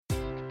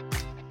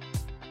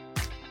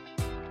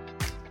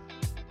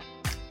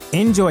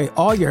Enjoy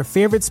all your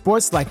favorite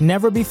sports like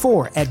never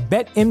before at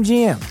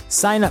BetMGM.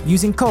 Sign up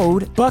using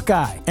code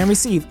Buckeye and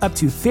receive up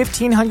to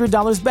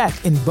 $1,500 back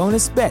in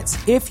bonus bets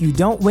if you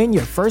don't win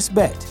your first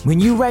bet. When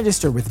you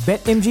register with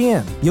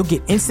BetMGM, you'll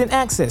get instant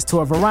access to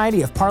a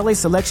variety of parlay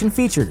selection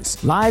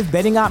features, live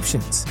betting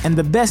options, and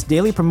the best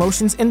daily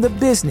promotions in the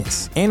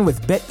business. And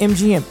with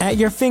BetMGM at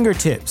your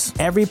fingertips,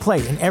 every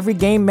play and every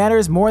game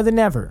matters more than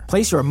ever.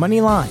 Place your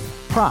money line,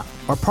 prop,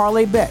 or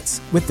parlay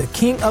bets with the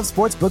king of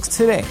sportsbooks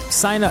today.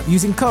 Sign up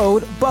using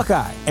code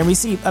Buckeye and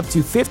receive up to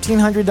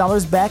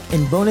 $1,500 back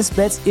in bonus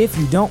bets if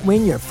you don't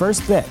win your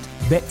first bet.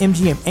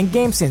 BetMGM and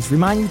GameSense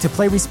remind you to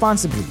play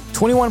responsibly.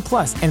 21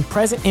 plus and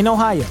present in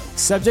Ohio,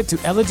 subject to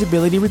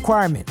eligibility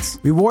requirements.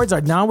 Rewards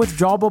are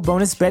non-withdrawable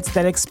bonus bets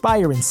that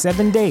expire in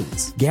 7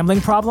 days. Gambling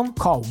problem?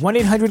 Call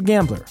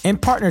 1-800-GAMBLER. In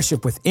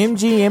partnership with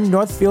MGM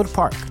Northfield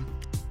Park.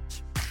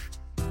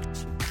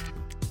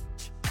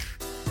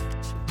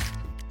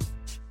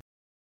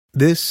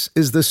 This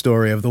is the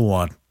story of the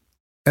one.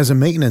 As a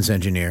maintenance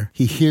engineer,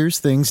 he hears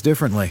things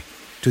differently.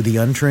 To the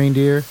untrained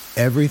ear,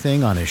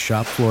 everything on his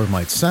shop floor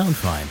might sound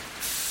fine,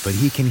 but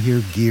he can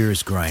hear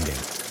gears grinding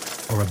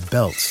or a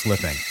belt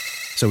slipping.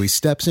 So he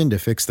steps in to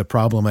fix the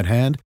problem at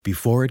hand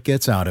before it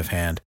gets out of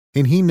hand.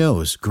 And he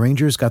knows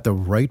Grainger's got the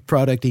right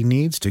product he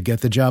needs to get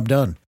the job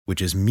done,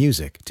 which is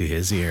music to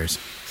his ears.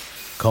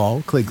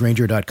 Call, click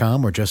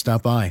Grainger.com, or just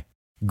stop by.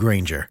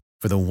 Grainger,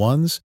 for the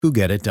ones who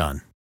get it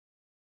done.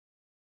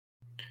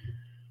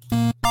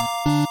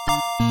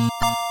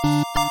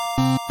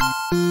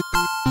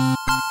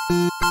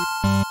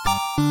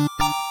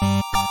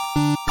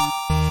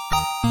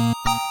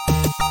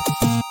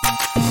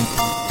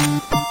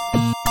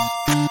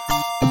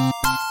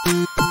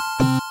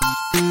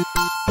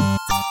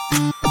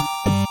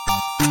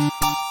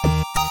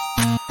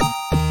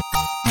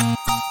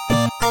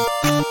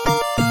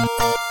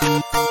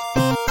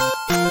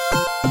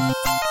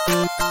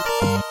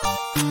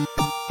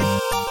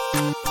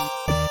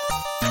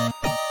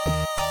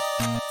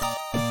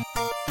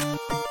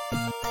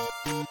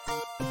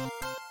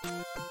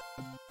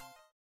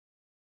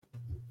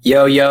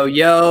 Yo, yo,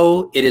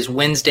 yo. It is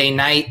Wednesday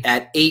night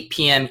at 8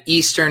 p.m.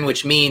 Eastern,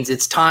 which means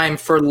it's time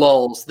for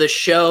Lulz, the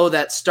show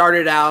that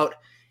started out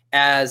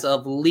as a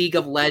League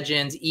of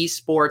Legends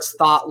esports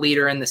thought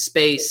leader in the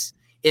space.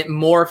 It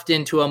morphed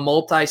into a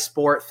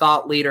multi-sport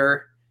thought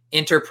leader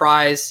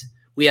enterprise.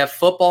 We have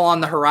football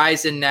on the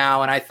horizon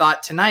now, and I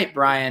thought tonight,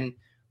 Brian,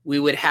 we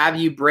would have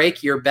you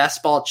break your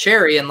best ball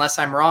cherry, unless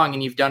I'm wrong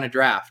and you've done a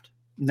draft.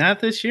 Not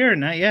this year,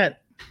 not yet.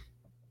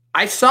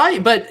 I saw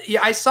you, but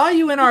I saw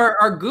you in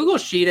our Google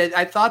sheet.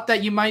 I thought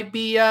that you might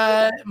be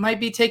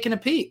taking a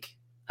peek.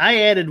 I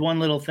added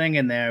one little thing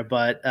in there,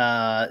 but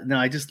no,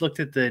 I just looked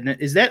at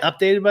is that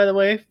updated, by the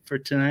way, for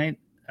tonight?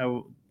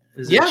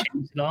 Is it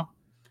changed at all?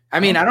 I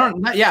mean, I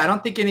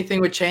don't think anything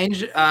would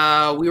change.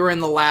 We were in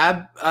the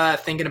lab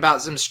thinking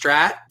about some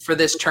strat for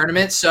this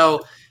tournament.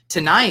 So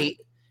tonight,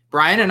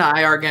 Brian and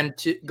I are going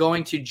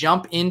to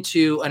jump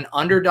into an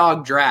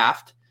underdog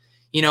draft.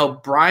 You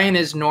know, Brian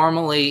is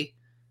normally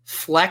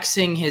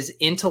flexing his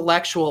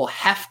intellectual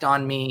heft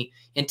on me,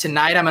 and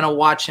tonight I'm going to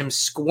watch him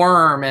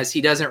squirm as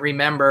he doesn't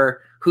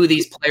remember who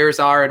these players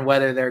are and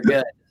whether they're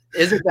good.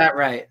 Isn't that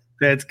right?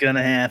 That's going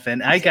to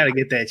happen. I got to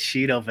get that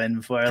sheet open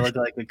before I look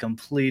like a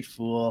complete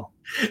fool.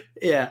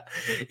 Yeah.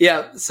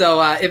 So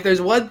if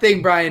there's one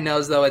thing Brian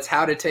knows, though, it's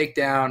how to take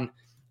down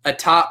a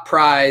top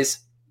prize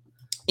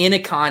in a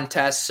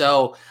contest.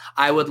 So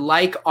I would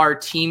like our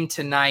team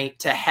tonight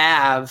to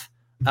have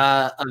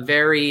a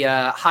very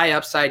high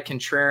upside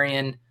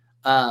contrarian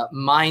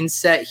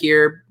mindset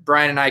here.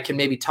 Brian and I can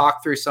maybe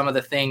talk through some of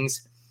the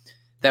things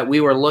that we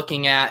were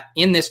looking at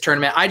in this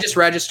tournament. I just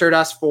registered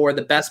us for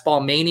the Best Ball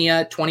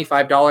Mania,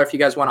 $25 if you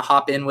guys want to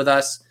hop in with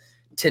us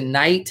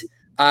tonight.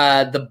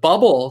 The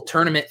Bubble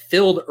tournament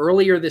filled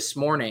earlier this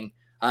morning.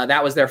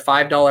 That was their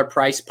 $5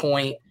 price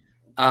point,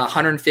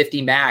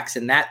 150 max,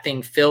 and that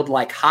thing filled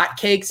like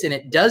hotcakes. And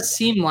it does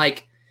seem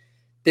like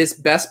this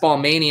Best Ball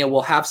Mania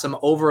will have some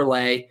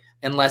overlay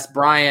unless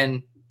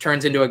Brian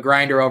turns into a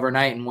grinder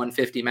overnight and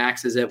 150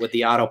 maxes it with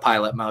the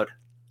autopilot mode.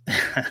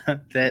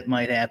 That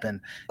might happen.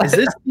 Is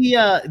this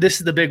this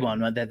is the big one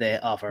that they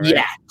offer, right?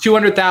 Yeah,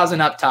 200,000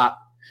 up top.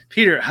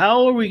 Peter,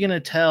 how are we going to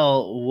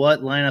tell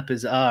what lineup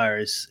is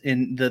ours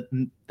in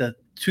the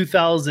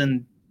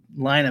 2,000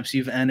 lineups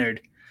you've entered?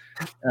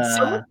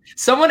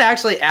 Someone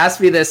actually asked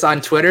me this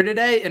on Twitter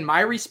today, and my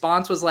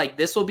response was like,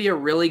 this will be a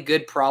really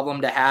good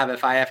problem to have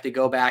if I have to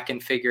go back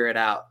and figure it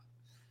out.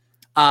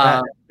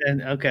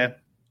 Okay.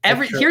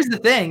 Here's the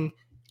thing.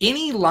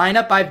 Any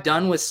lineup I've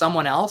done with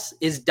someone else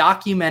is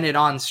documented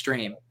on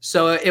stream.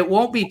 So it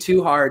won't be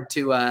too hard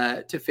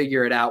to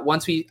figure it out.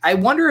 I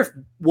wonder if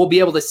we'll be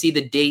able to see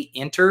the date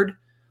entered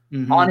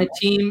on a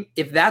team.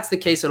 If that's the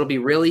case, it'll be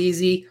really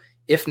easy.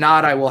 If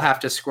not, I will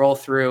have to scroll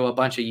through a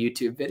bunch of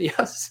YouTube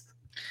videos.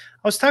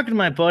 I was talking to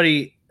my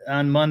buddy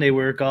on Monday.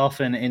 We were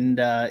golfing,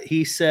 and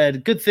he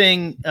said, good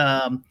thing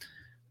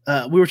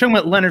we were talking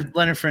about Leonard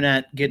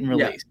Fournette getting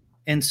released. Yeah.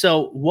 And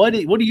so what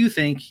do you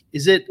think?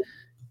 Is it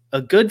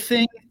a good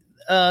thing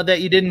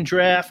that you didn't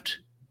draft?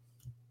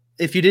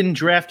 If you didn't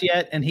draft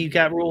yet and he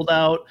got ruled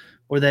out,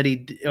 or that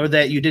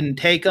you didn't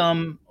take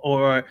him,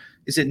 or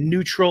is it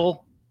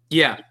neutral?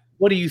 Yeah.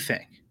 What do you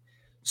think?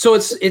 So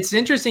it's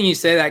interesting you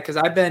say that, because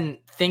I've been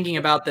thinking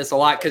about this a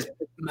lot, because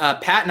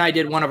Pat and I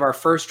did one of our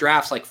first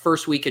drafts like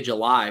first week of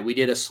July. We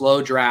did a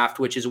slow draft,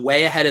 which is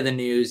way ahead of the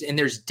news. And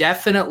there's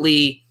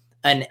definitely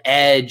an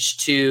edge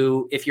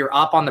to, if you're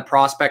up on the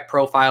prospect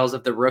profiles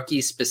of the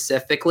rookies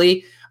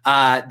specifically,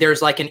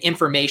 there's like an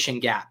information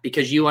gap,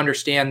 because you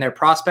understand their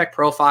prospect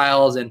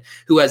profiles and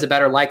who has a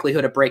better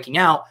likelihood of breaking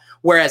out.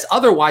 Whereas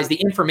otherwise, the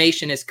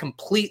information is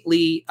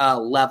completely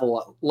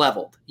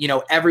leveled.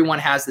 Everyone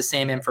has the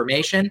same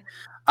information.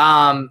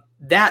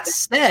 That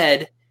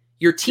said,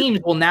 your teams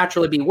will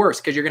naturally be worse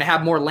because you're going to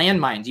have more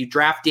landmines. You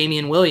draft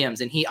Damian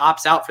Williams and he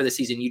opts out for the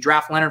season. You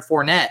draft Leonard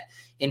Fournette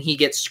and he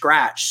gets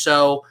scratched.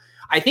 So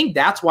I think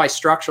that's why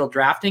structural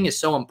drafting is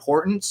so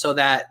important, so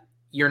that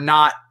you're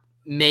not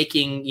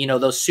making,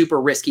 those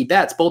super risky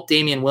bets. Both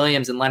Damian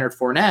Williams and Leonard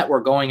Fournette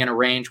were going in a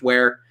range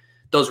where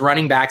those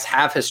running backs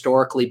have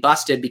historically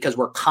busted because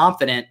we're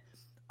confident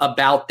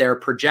about their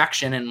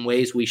projection in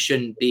ways we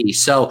shouldn't be.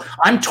 So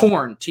I'm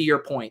torn, to your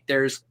point.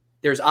 There's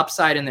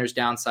upside and there's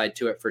downside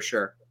to it for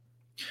sure.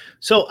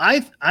 So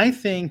I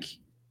think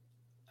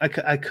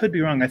I could be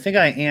wrong. I think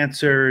I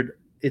answered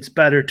it's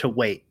better to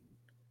wait.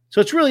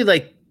 So it's really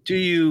like, do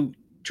you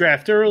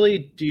draft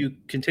early? Do you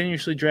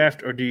continuously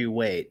draft, or do you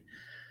wait?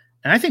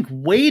 And I think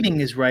waiting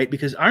is right,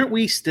 because aren't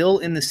we still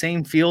in the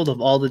same field of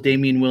all the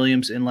Damian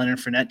Williams and Leonard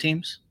Fournette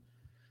teams?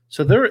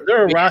 So they're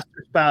a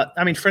roster spot.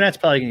 I mean, Fournette's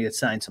probably going to get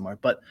signed somewhere,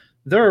 but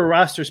they're a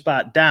roster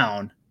spot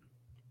down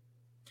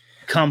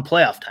come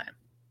playoff time.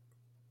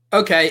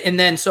 Okay, and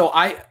then so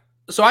I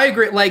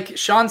agree. Like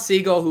Sean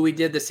Siegel, who we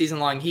did the season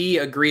long, he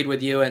agreed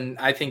with you, and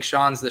I think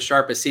Sean's the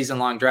sharpest season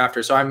long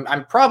drafter. So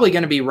I'm probably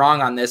going to be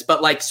wrong on this,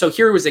 but so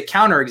here was a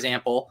counter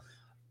example.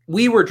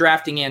 We were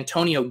drafting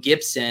Antonio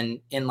Gibson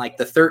in like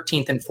the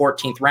 13th and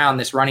 14th round,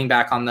 this running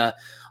back on the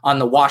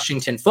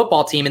Washington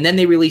football team, and then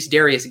they released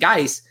Darius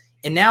Geis,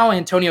 and now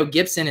Antonio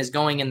Gibson is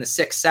going in the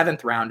 6th,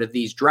 7th round of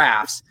these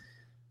drafts.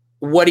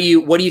 What do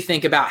you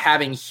think about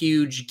having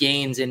huge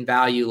gains in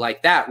value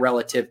like that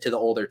relative to the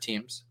older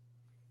teams?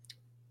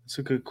 That's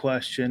a good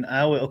question.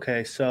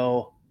 Okay,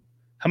 so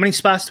how many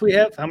spots do we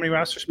have? How many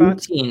roster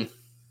spots? 18.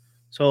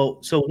 So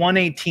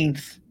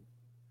 1/18th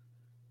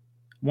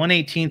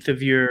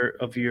of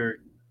your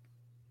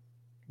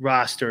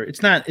roster.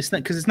 It's not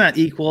because it's not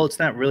equal. It's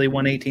not really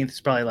 1/18th.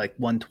 It's probably like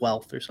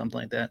 1/12th or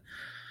something like that.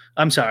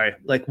 I'm sorry,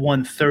 like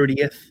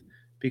 1/30th,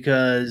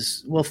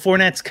 because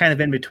Fournette's kind of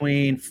in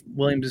between.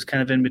 Williams is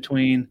kind of in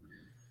between.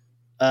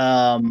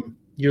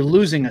 You're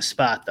losing a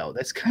spot though.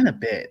 That's kind of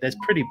big. That's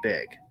pretty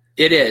big.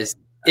 It is.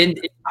 And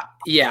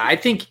yeah, I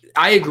think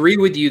I agree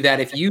with you that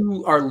if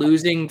you are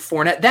losing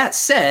Fournette, that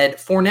said,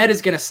 Fournette is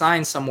going to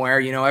sign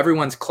somewhere.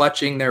 Everyone's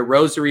clutching their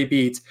rosary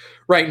beads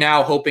right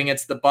now, hoping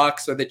it's the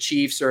Bucs or the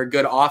Chiefs or a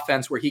good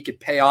offense where he could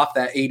pay off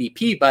that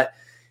ADP, but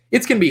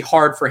it's going to be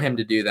hard for him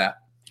to do that.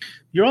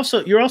 You're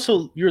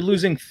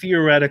losing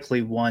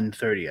theoretically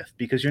 1/30th,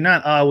 because you're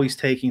not always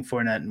taking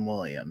Fournette and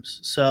Williams.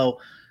 So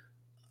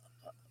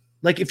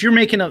like if you're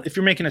making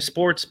a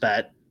sports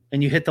bet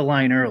and you hit the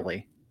line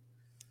early,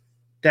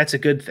 that's a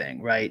good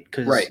thing, right?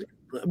 Because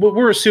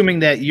we're assuming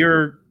that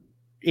your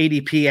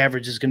ADP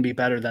average is going to be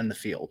better than the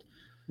field.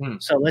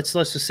 So let's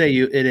just say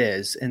it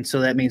is, and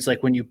so that means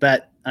like when you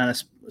bet on a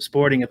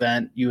sporting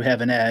event, you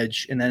have an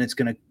edge, and then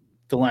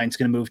the line's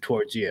going to move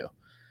towards you.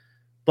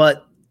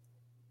 But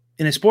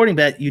in a sporting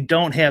bet, you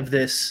don't have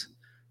this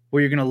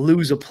where you're going to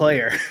lose a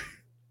player.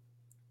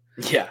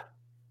 Yeah.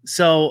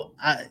 So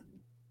I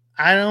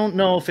don't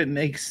know if it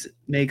makes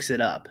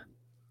it up.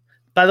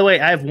 By the way,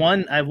 I have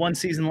one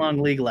season long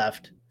league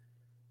left.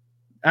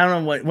 I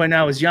don't know when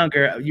I was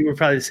younger, you were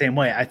probably the same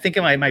way. I think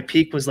my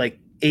peak was like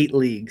 8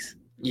 leagues.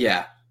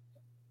 Yeah.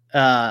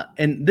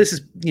 And this is,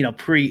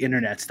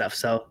 pre-internet stuff.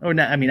 So, or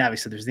not, I mean,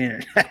 obviously there's the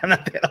internet. I'm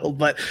not that old,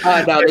 but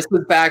no, this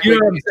was back when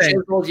you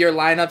circled your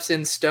lineups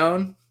in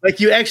stone. Like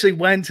you actually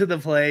went to the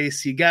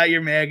place, you got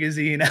your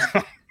magazine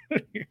out,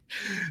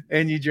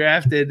 and you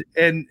drafted,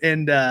 and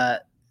now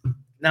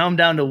I'm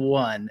down to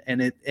 1,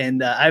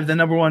 and I have the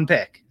number 1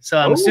 pick. So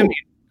I'm assuming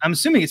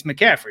it's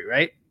McCaffrey,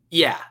 right?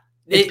 Yeah.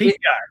 It's PPR.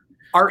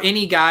 Are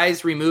any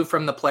guys removed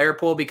from the player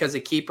pool because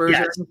of keepers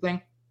or something?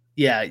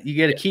 Yeah, you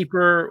get a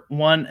keeper,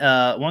 one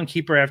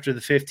keeper after the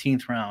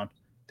 15th round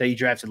that you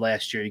drafted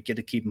last year. You get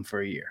to keep him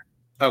for a year.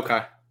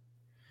 Okay.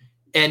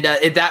 And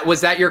was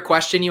that your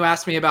question you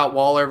asked me about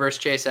Waller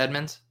versus Chase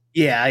Edmonds?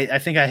 Yeah, I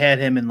think I had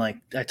him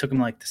I took him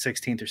like the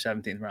 16th or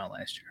 17th round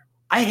last year.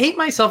 I hate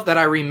myself that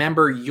I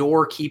remember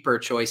your keeper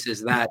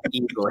choices that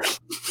easily.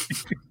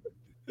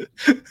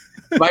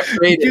 I feel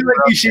like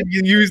you should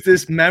use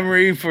this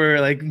memory for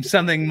like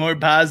something more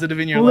positive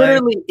in your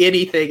life. Literally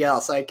anything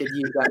else I could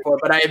use that for,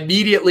 but I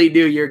immediately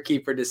knew your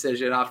keeper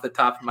decision off the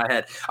top of my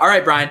head. All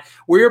right, Brian,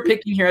 we're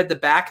picking here at the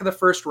back of the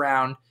first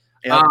round.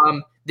 Yep.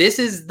 This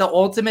is the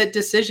ultimate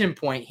decision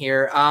point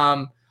here.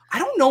 I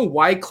don't know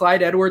why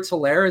Clyde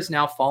Edwards-Helaire is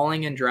now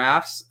falling in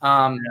drafts.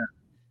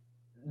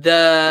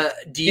 Do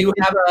you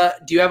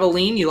have a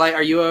lean?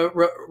 Are you a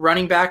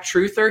running back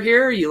truther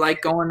here? You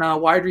like going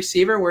wide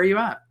receiver? Where are you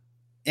at?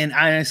 And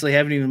I honestly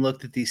haven't even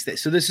looked at these things.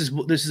 So this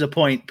is a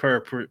point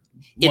per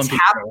it's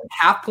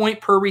half point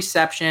per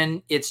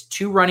reception. It's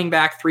 2 running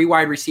back, 3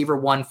 wide receiver,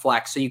 1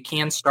 flex. So you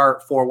can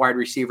start 4 wide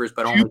receivers,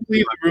 but only. Do you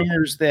believe the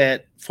rumors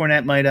that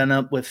Fournette might end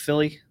up with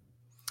Philly?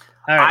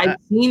 I've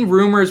seen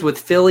rumors with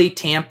Philly,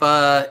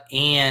 Tampa,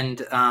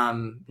 and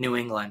New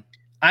England.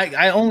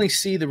 I only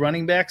see the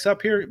running backs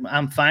up here.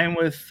 I'm fine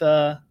with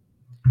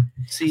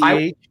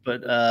CEH,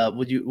 but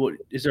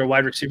is there a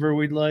wide receiver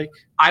we'd like?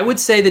 I would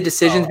say the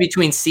decisions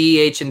between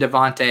CEH and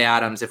Devontae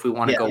Adams if we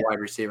want to go wide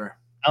receiver.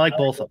 I like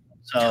both of them.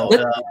 So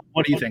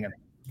what are you thinking?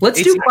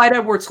 Let's do Clyde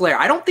Edwards-Helaire.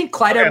 I don't think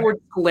Clyde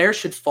Edwards-Helaire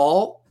should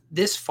fall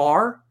this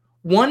far.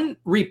 One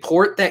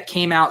report that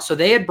came out, so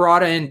they had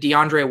brought in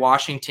DeAndre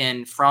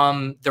Washington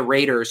from the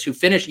Raiders, who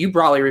finished, you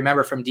probably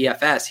remember from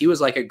DFS. He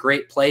was like a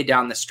great play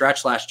down the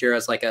stretch last year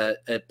as like a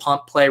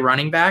pump play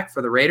running back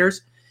for the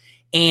Raiders.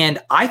 And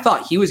I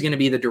thought he was going to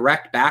be the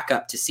direct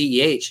backup to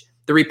CEH.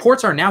 The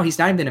reports are now he's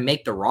not even going to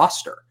make the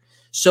roster.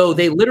 So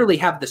they literally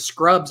have the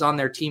scrubs on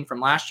their team from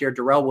last year,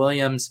 Darrell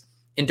Williams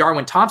and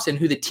Darwin Thompson,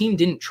 who the team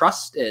didn't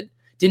trust and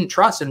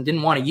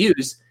didn't want to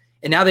use.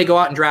 And now they go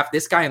out and draft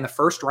this guy in the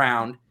first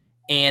round,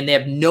 and they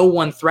have no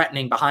one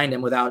threatening behind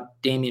him without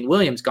Damian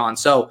Williams gone.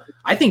 So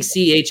I think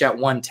CH at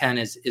 110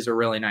 is a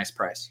really nice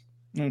price.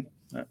 That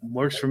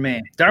works for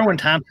me. Darwin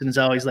Thompson is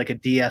always like a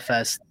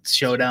DFS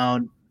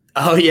showdown.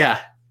 Oh, yeah.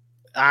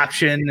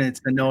 Option.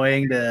 It's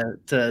annoying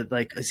to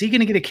like, is he going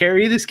to get a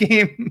carry this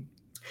game?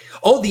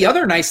 Oh, the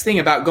other nice thing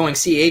about going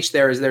CH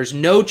there is there's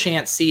no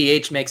chance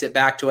CH makes it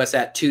back to us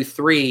at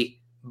 2-3,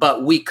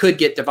 but we could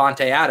get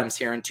Devontae Adams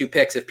here in 2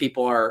 picks if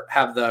people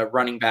have the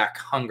running back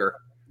hunger.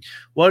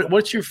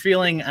 What's your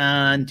feeling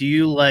on? Do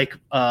you like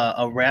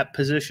a wrap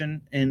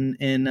position in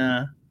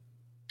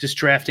just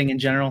drafting in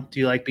general? Do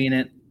you like being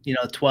at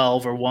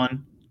 12 or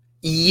 1?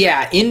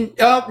 Yeah.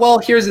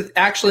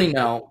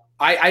 No.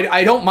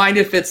 I don't mind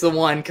if it's the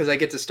 1 because I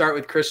get to start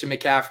with Christian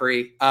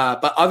McCaffrey.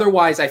 But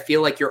otherwise, I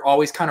feel like you're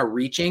always kind of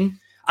reaching.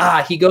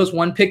 He goes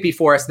 1 pick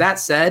before us. That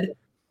said,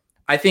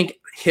 I think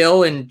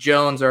Hill and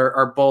Jones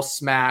are both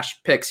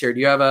smash picks here. Do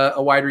you have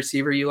a wide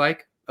receiver you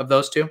like of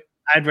those 2?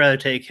 I'd rather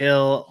take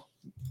Hill.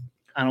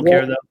 I don't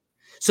care though.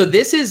 So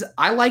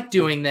I like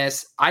doing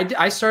this.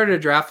 I started a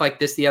draft like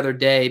this the other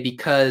day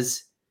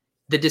because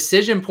the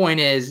decision point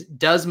is,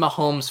 does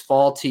Mahomes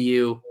fall to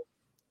you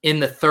in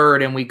the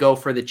 3rd and we go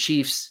for the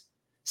Chiefs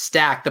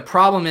stack? The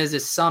problem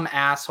is some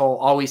asshole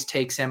always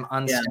takes him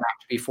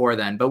unstacked before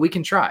then, but we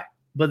can try.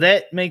 But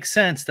that makes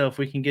sense though. If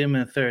we can get him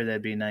in the 3rd,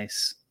 that'd be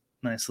nice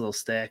little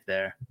stack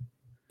there.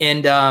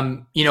 And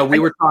we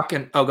were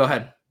talking. Oh, go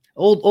ahead.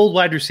 Old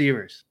wide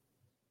receivers.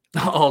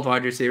 Old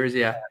wide receivers,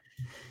 yeah.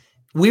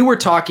 We were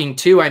talking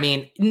too. I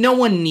mean, no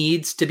one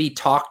needs to be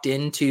talked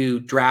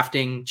into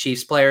drafting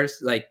Chiefs players.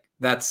 Like,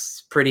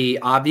 that's pretty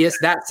obvious.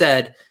 That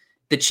said,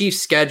 the Chiefs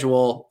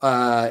schedule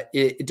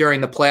during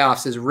the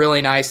playoffs is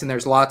really nice, and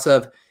there's lots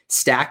of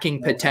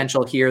stacking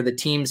potential here. The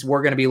teams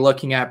we're going to be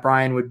looking at,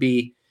 Brian, would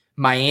be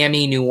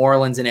Miami, New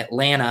Orleans, and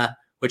Atlanta,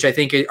 which I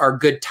think are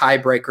good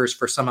tiebreakers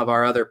for some of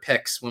our other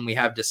picks when we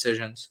have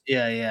decisions.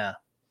 Yeah.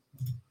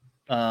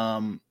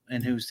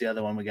 And who's the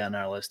other one we got on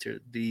our list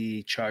here?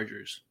 The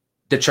Chargers.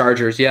 The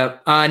Chargers,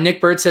 yep. Nick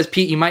Bird says,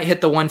 Pete, you might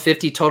hit the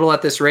 150 total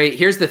at this rate.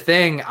 Here's the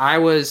thing. I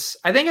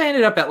think I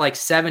ended up at like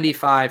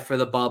 75 for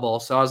the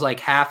bubble. So I was like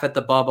half at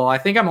the bubble. I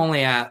think I'm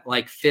only at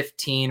like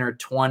 15 or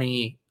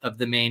 20 of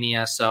the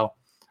Mania. So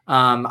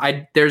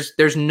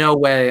there's no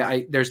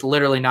way. There's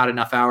literally not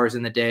enough hours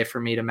in the day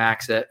for me to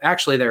max it.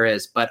 Actually, there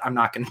is, but I'm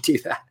not going to do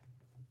that.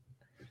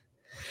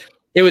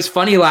 It was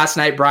funny last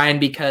night, Brian,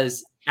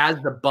 because as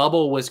the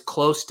bubble was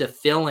close to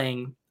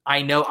filling,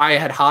 I know I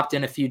had hopped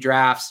in a few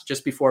drafts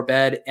just before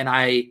bed, and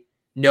I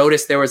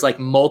noticed there was like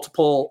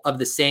multiple of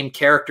the same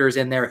characters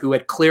in there who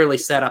had clearly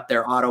set up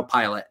their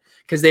autopilot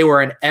because they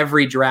were in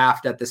every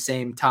draft at the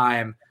same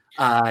time,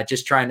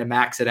 just trying to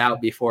max it out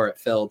before it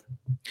filled.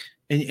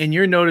 And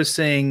you're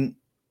noticing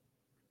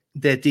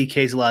that DK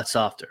is a lot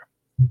softer.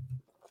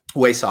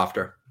 Way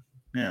softer.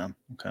 Yeah.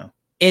 Okay.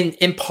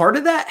 And part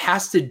of that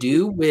has to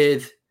do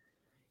with,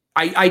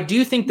 I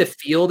do think the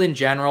field in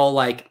general,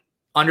 like,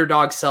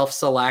 Underdog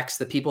self-selects.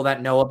 The people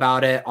that know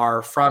about it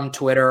are from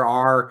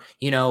Twitter,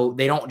 they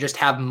don't just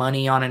have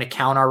money on an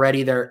account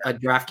already. They're a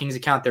DraftKings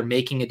account. They're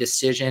making a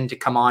decision to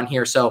come on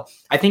here. So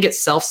I think it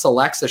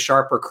self-selects a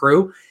sharper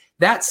crew.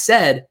 That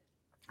said,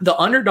 the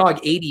Underdog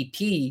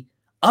ADP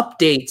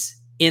updates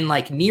in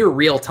like near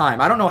real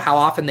time. I don't know how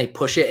often they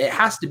push it. It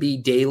has to be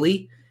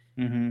daily.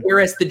 Mm-hmm.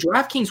 Whereas the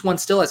DraftKings one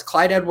still has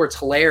Clyde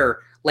Edwards-Helaire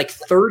like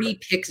 30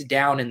 picks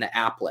down in the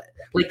applet.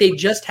 Like, they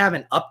just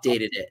haven't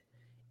updated it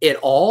at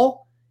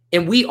all.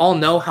 And we all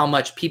know how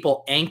much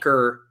people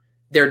anchor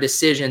their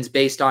decisions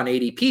based on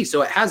ADP.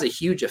 So it has a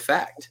huge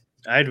effect.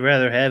 I'd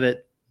rather have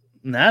it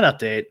not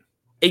update.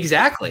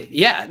 Exactly.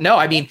 Yeah. No,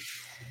 I mean,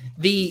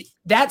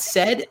 that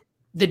said,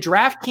 the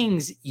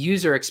DraftKings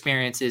user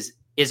experience is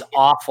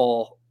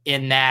awful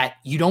in that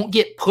you don't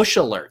get push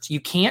alerts. You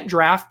can't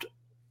draft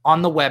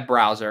on the web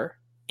browser.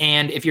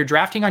 And if you're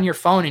drafting on your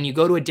phone and you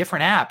go to a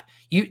different app,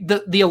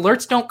 the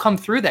alerts don't come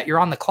through that you're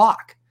on the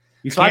clock.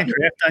 You can't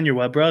draft on your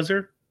web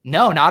browser?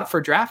 No, not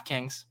for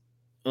DraftKings.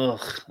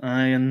 Ugh,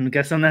 I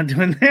guess I'm not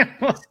doing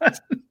that.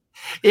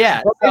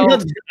 Yeah.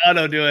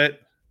 Auto do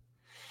it.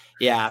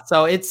 Yeah.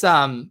 So it's,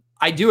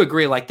 I do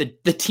agree. Like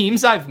the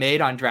teams I've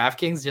made on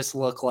DraftKings just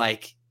look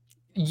like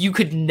you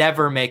could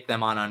never make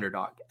them on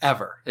Underdog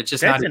ever. It's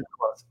just not even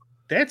close.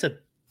 That's a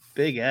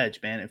big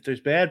edge, man. If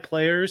there's bad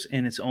players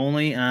and it's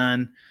only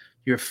on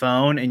your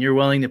phone and you're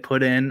willing to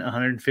put in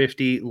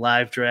 150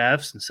 live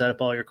drafts and set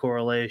up all your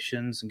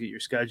correlations and get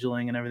your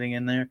scheduling and everything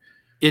in there.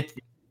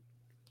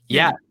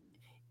 Yeah.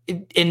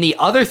 And the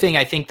other thing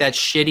I think that's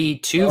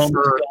shitty too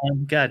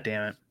God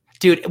damn it.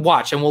 Dude,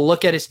 watch, and we'll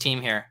look at his team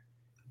here.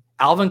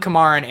 Alvin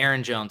Kamara and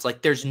Aaron Jones.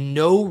 Like, there's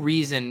no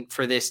reason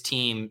for this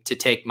team to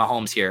take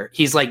Mahomes here.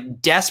 He's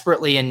like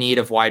desperately in need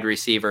of wide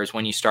receivers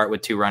when you start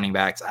with 2 running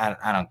backs.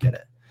 I don't get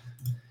it.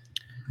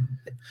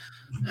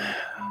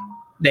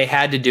 They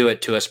had to do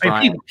it to us,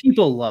 Brian.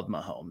 People love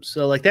Mahomes.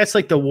 So like that's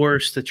like the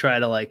worst to try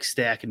to like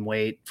stack and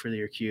wait for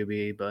your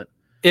QB, but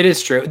it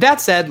is true. That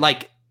said,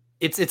 like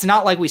it's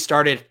not like we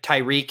started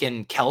Tyreek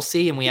and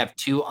Kelsey and we have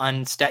 2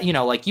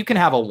 like you can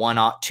have a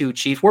 1-2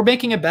 chief. We're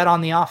making a bet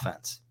on the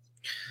offense.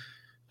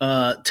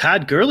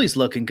 Todd Gurley's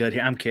looking good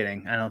here. I'm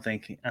kidding. I'm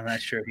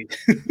not sure he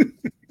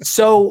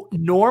So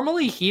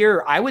normally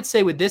here, I would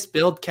say with this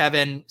build,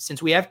 Kevin,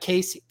 since we have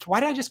Casey,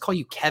 why did I just call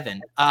you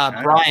Kevin?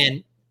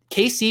 Brian,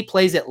 KC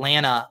plays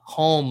Atlanta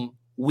home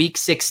week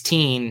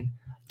 16.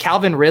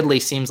 Calvin Ridley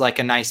seems like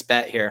a nice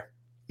bet here.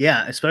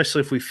 Yeah,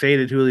 especially if we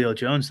faded Julio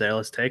Jones there.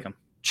 Let's take him.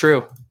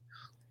 True.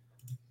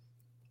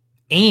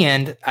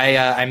 And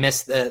I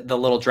missed the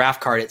little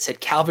draft card. It said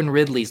Calvin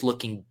Ridley's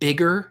looking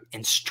bigger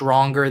and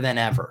stronger than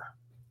ever.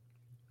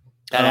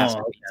 That has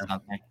to be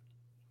something.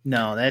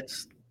 No,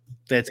 that's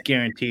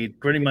guaranteed.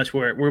 Pretty much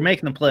we're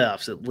making the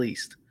playoffs at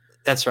least.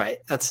 That's right.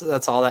 That's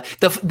all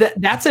that.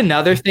 That's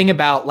another thing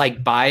about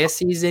like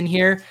biases in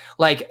here.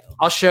 Like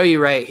I'll show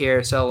you right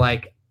here. So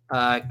like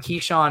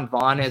Keyshawn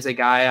Vaughn is a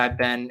guy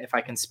if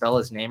I can spell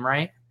his name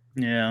right.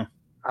 Yeah.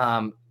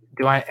 I'm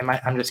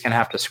just gonna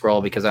have to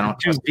scroll because I don't.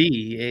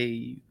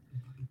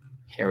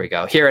 Here we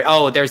go.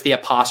 There's the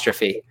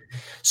apostrophe.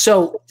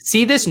 So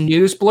see this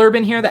news blurb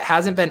in here that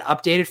hasn't been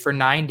updated for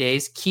 9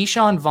 days.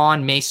 Keyshawn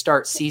Vaughn may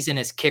start season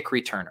as kick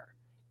returner.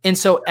 And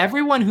so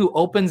everyone who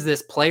opens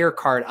this player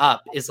card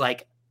up is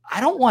like,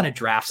 I don't want to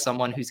draft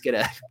someone who's going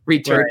to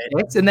return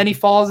kicks. And then he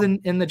falls in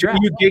the draft.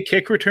 Do you get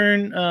kick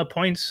return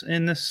points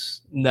in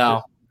this?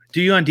 No.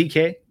 Do you on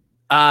DK?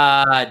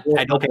 I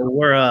don't. Okay,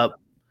 we're up.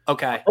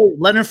 Okay. Oh,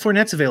 Leonard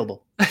Fournette's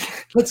available.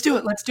 Let's do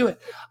it.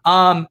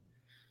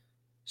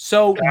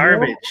 So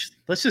garbage.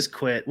 Let's just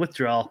quit.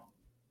 Withdrawal.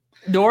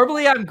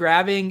 Normally, I'm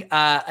grabbing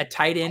a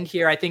tight end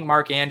here. I think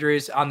Mark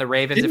Andrews on the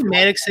Ravens. Didn't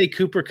Maddox say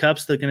Cooper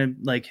Kupp's they're going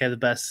to like have the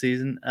best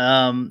season?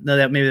 No,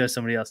 maybe there's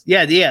somebody else.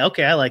 Yeah.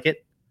 Okay, I like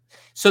it.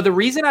 So the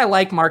reason I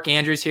like Mark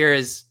Andrews here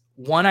is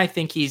one, I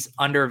think he's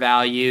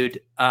undervalued.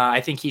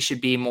 I think he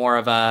should be more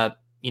of an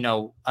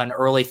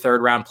early 3rd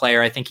round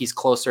player. I think he's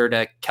closer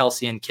to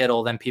Kelsey and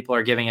Kittle than people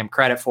are giving him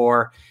credit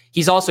for.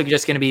 He's also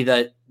just going to be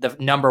the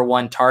number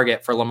 1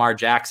 target for Lamar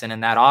Jackson in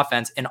that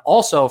offense. And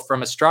also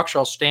from a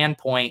structural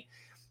standpoint,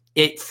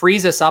 it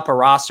frees us up a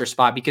roster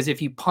spot because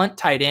if you punt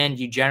tight end,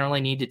 you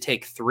generally need to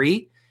take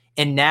 3.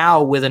 And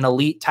now with an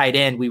elite tight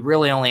end, we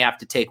really only have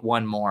to take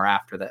 1 more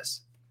after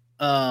this.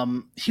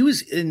 He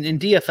was in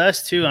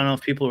DFS too. I don't know if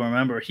people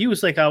remember. He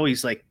was like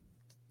always like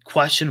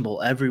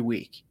questionable every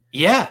week.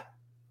 Yeah.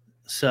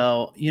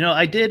 So,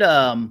 I did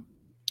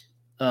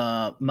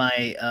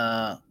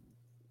my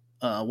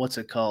what's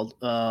it called?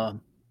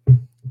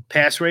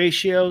 Pass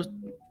ratio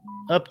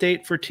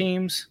update for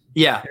teams.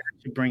 Yeah. I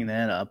should bring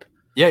that up.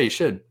 Yeah, you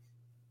should.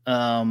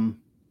 And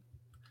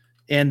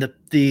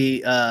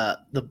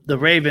the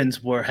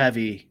Ravens were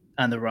heavy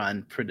on the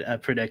run,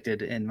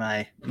 predicted in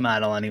my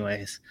model,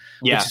 anyways.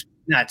 Yeah, which is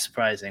not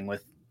surprising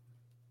with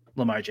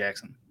Lamar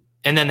Jackson.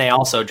 And then they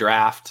also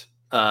draft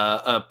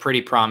a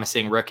pretty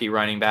promising rookie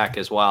running back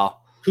as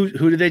well.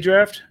 Who did they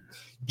draft?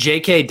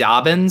 J.K.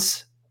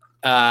 Dobbins.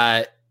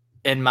 And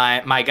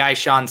my guy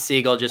Sean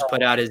Siegel just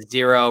put out his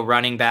 0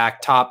 running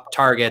back top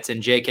targets,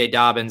 and J.K.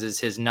 Dobbins is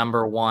his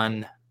number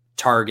 1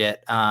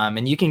 target.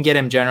 And you can get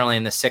him generally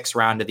in the 6th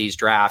round of these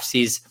drafts.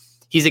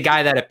 He's a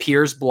guy that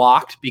appears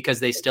blocked because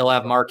they still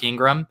have Mark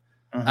Ingram.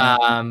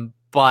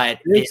 But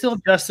they still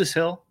have Justice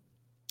Hill.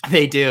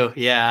 They do.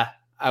 Yeah.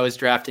 I was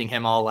drafting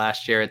him all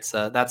last year. It's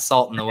that's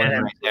salt in the wind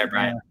right there,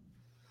 Brian.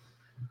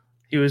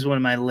 He was one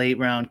of my late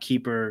round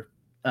keeper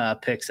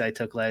picks I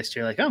took last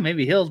year. Like, oh,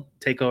 maybe he'll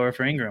take over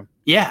for Ingram.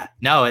 Yeah.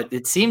 No,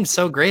 it seemed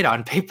so great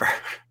on paper.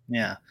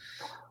 Yeah.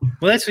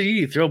 Well, that's what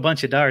you throw a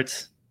bunch of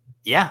darts.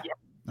 Yeah.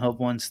 Hope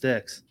one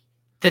sticks.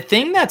 The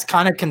thing that's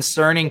kind of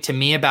concerning to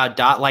me about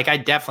I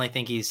definitely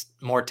think he's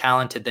more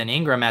talented than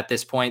Ingram at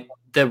this point.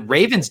 The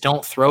Ravens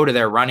don't throw to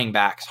their running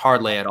backs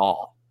hardly at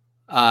all.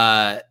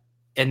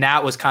 And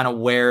that was kind of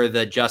where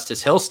the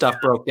Justice Hill stuff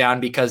broke down,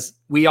 because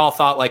we all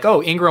thought like,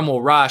 oh, Ingram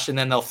will rush and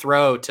then they'll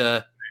throw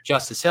to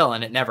Justice Hill,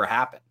 and it never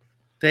happened.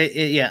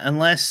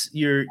 Unless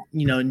you're,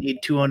 need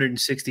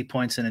 260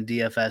 points in a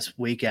DFS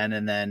weekend,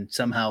 and then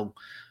somehow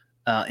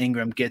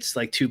Ingram gets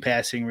like 2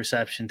 passing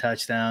reception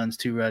touchdowns,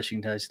 2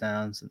 rushing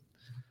touchdowns.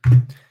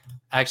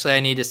 Actually, I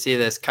need to see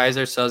this.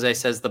 Kaiser Soze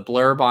says the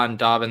blurb on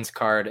Dobbins'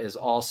 card is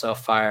also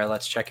fire.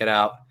 Let's check it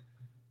out.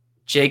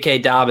 J.K.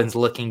 Dobbins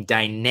looking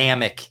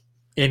dynamic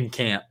in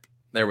camp.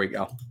 There we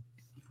go.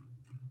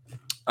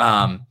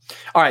 All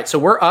right, so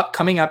we're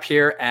coming up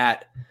here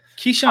at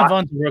Keyshawn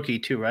Vaughn's a rookie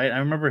too, right? I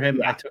remember him.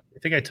 Yeah. I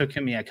think I took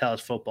him at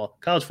college football.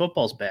 College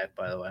football's back,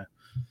 by the way.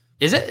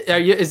 Is it?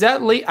 Is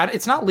that legal?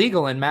 It's not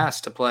legal in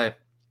Mass to play.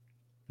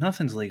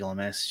 Nothing's legal in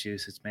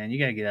Massachusetts, man. You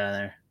gotta get out of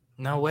there.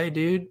 No way,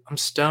 dude. I'm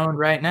stoned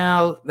right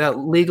now. That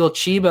legal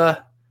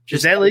Chiba.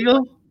 Is that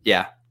legal?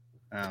 Yeah.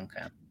 Oh,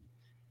 okay.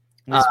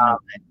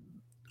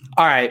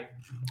 All right.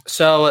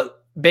 So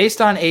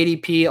based on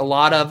ADP, a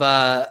lot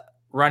of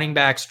running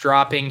backs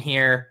dropping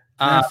here.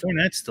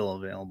 Fournette's still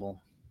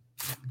available.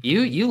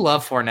 You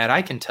love Fournette.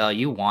 I can tell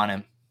you want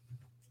him.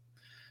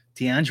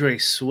 DeAndre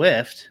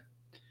Swift,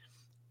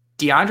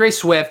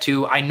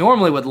 who I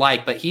normally would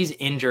like, but he's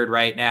injured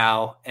right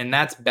now, and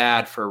that's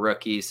bad for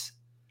rookies.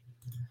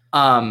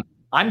 I'm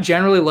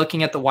generally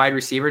looking at the wide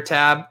receiver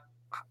tab.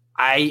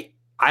 I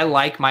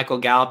like Michael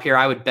Gallup here.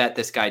 I would bet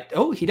this guy.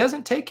 Oh, he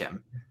doesn't take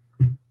him.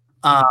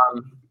 All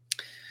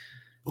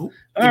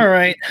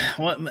right.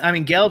 Well, I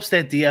mean, Gallup's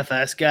that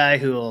DFS guy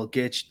who will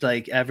get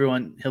like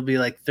everyone. He'll be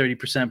like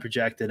 30%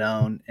 projected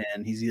own,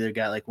 and he's either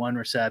got like 1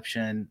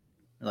 reception,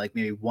 or like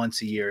maybe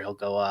once a year he'll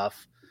go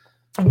off.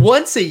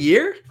 Once a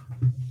year?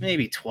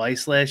 Maybe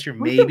twice last year.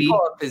 We maybe can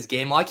pull up his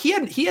game log. He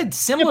had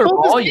similar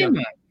volume.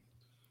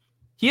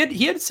 He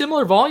had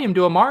similar volume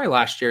to Amari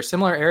last year.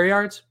 Similar air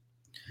yards.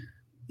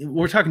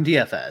 We're talking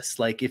DFS.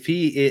 Like if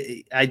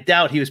I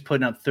doubt he was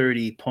putting up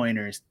 30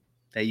 pointers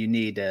that you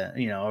need to,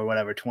 or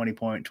whatever, 20,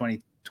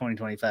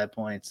 25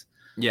 points.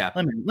 Yeah.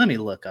 Let me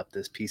look up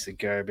this piece of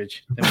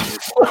garbage.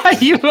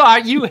 You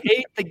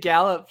hate the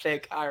Gallup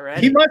pick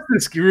already. He must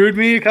have screwed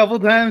me a couple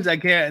times. I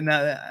can't.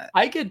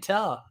 I could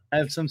tell. I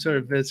have some sort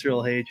of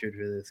visceral hatred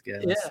for this guy.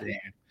 Let's see.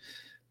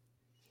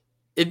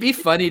 It'd be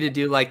funny to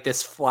do like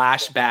this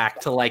flashback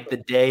to like the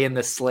day in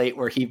the slate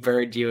where he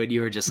burned you and you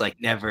were just like,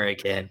 never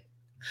again.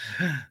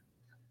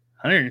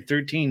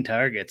 113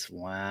 targets.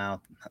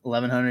 Wow.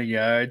 1,100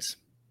 yards.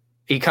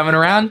 He coming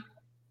around?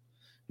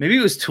 Maybe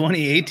it was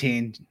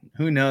 2018.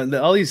 Who knows?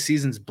 All these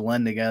seasons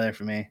blend together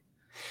for me.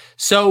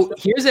 So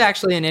here's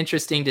actually an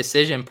interesting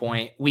decision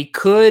point. We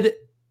could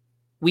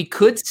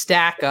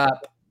stack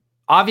up.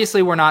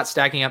 Obviously, we're not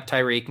stacking up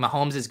Tyreek.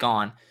 Mahomes is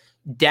gone.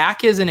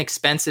 Dak is an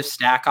expensive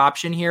stack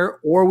option here,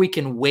 or we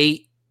can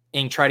wait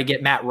and try to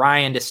get Matt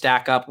Ryan to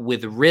stack up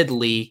with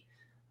Ridley,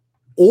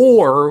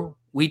 or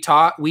we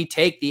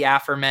take the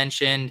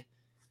aforementioned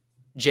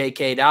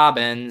J.K.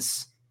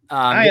 Dobbins.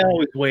 I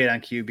always wait on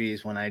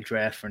QBs when I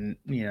draft for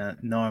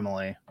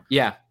normally.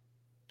 Yeah.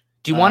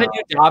 Do you want to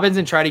do Dobbins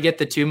and try to get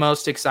the 2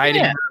 most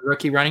exciting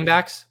rookie running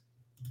backs?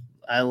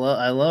 I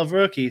love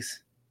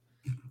rookies.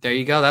 There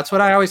you go. That's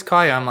what I always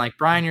call you. I'm like,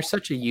 Brian, you're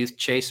such a youth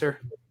chaser.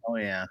 Oh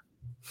yeah.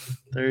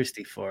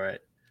 Thirsty for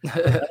it.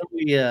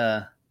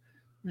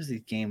 Where's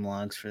these game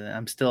logs for that?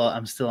 I'm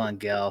still on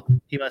Gallup.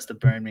 He must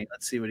have burned me.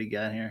 Let's see what he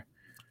got here.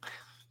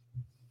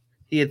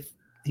 He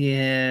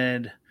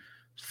had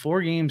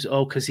 4 games.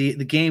 Oh, because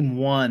the game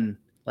 1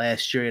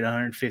 last year, he had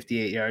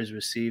 158 yards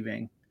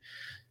receiving.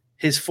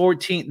 His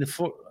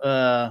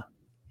 14th,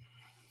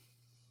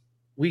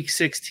 week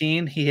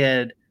 16, he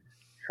had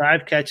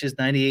 5 catches,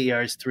 98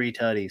 yards, 3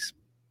 tutties.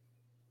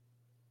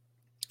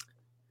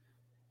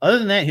 Other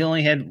than that, he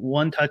only had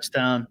 1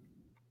 touchdown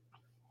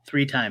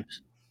 3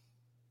 times.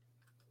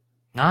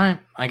 All right.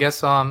 I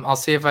guess I'll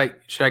see if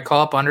should I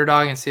call up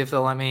Underdog and see if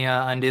they'll let me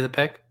undo the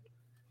pick?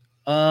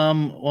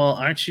 Well,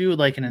 aren't you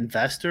like an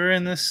investor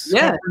in this?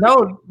 Yeah,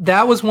 no,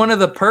 that was one of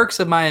the perks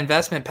of my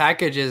investment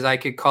packages. I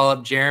could call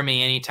up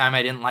Jeremy anytime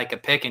I didn't like a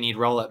pick and he'd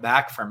roll it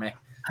back for me.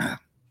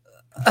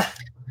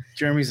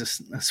 Jeremy's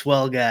a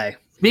swell guy.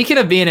 Speaking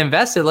of being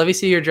invested, let me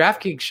see your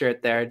DraftKings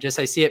shirt there.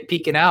 I see it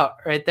peeking out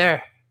right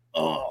there.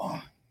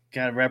 Oh,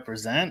 gotta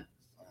represent.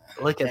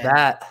 Look at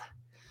that.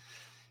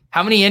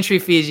 How many entry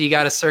fees you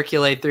got to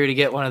circulate through to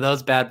get one of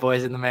those bad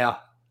boys in the mail?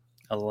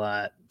 A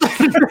lot.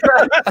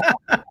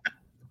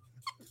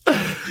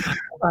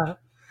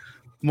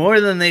 More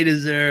than they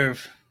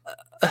deserve.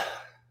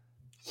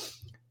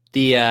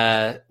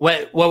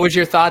 What was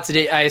your thoughts?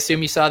 I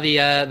assume you saw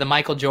the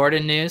Michael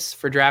Jordan news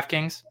for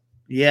DraftKings?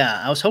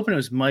 Yeah, I was hoping it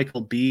was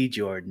Michael B.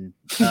 Jordan.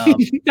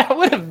 That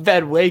would have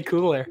been way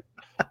cooler.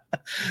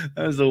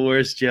 That was the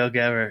worst joke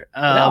ever.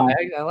 No,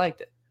 I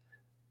liked it.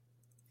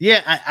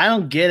 Yeah, I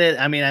don't get it.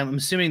 I mean, I'm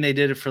assuming they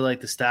did it for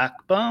like the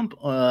stock bump.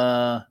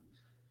 I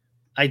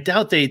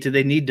doubt they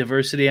need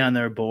diversity on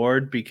their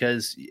board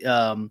because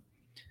it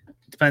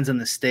depends on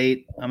the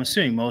state. I'm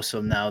assuming most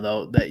of them now,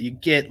 though, that you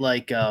get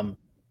like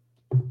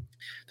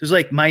There's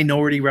like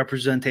minority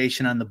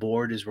representation on the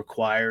board is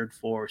required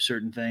for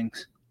certain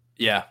things.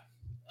 Yeah.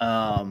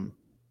 So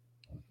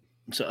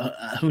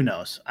who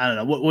knows? I don't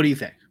know. What do you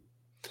think?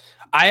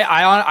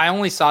 I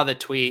only saw the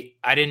tweet.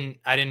 I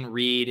didn't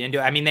read into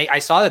it. I mean, I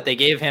saw that they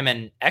gave him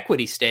an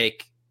equity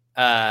stake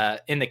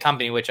in the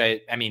company, which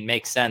I mean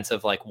makes sense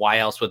of like why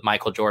else would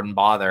Michael Jordan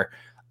bother?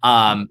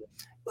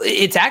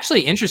 It's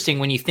actually interesting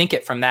when you think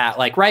it from that,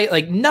 like, right?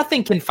 Like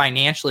nothing can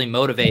financially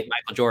motivate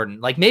Michael Jordan.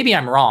 Like maybe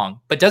I'm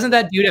wrong, but doesn't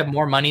that dude have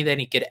more money than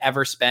he could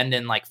ever spend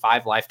in like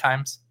 5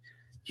 lifetimes?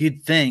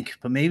 You'd think,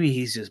 but maybe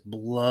he's just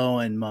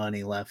blowing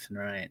money left and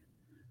right.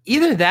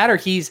 Either that or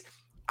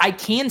I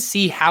can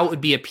see how it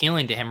would be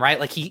appealing to him, right?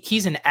 Like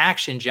he's an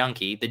action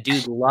junkie. The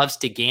dude loves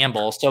to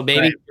gamble. So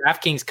maybe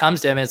DraftKings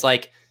comes to him and is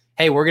like,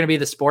 hey, we're going to be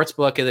the sports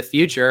book of the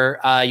future.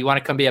 You want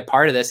to come be a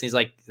part of this? And he's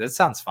like, that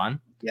sounds fun.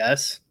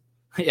 Yes.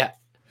 Yeah.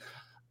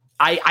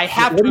 I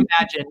have to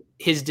imagine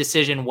his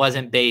decision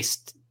wasn't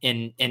based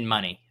in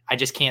money. I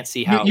just can't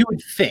see how. You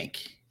would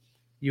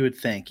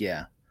think.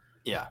 Yeah.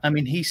 Yeah. I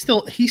mean, he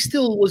still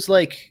was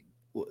like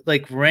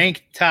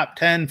ranked top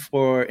 10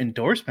 for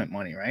endorsement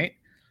money, right?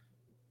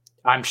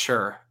 I'm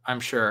sure.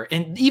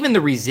 And even the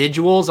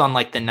residuals on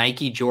like the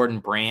Nike Jordan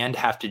brand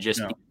have to just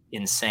be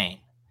insane.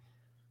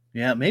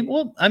 Yeah, maybe.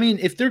 Well, I mean,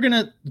 if they're going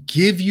to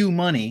give you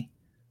money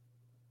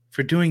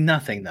for doing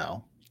nothing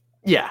though.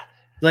 Yeah.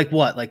 Like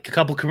what? Like a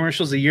couple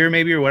commercials a year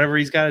maybe or whatever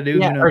he's got to do.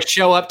 Yeah, or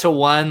show up to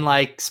one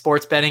like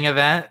sports betting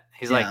event.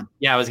 He's like,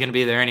 yeah, I was going to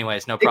be there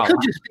anyways. No problem.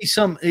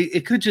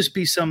 It could just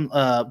be some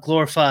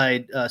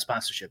glorified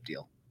sponsorship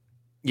deal.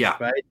 Yeah.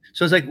 Right.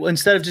 So it's like,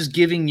 instead of just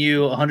giving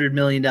you $100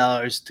 million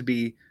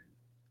to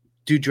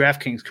do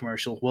DraftKings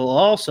commercial, we'll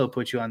also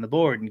put you on the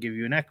board and give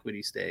you an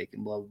equity stake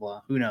and blah, blah,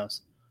 blah. Who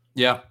knows?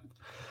 Yeah.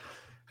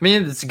 I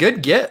mean, it's a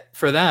good get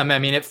for them. I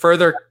mean, it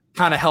further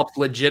kind of helps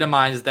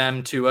legitimize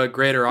them to a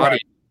greater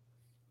audience.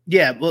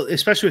 Yeah, well,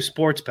 especially with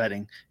sports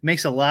betting. It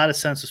makes a lot of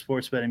sense with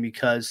sports betting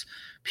because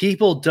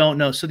people don't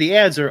know. So the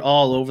ads are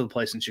all over the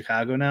place in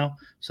Chicago now.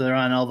 So they're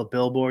on all the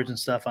billboards and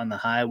stuff on the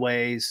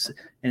highways.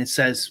 And it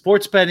says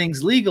sports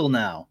betting's legal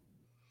now.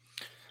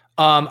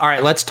 All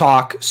right, let's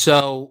talk.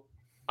 So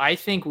I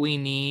think we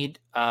need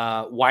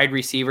wide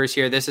receivers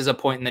here. This is a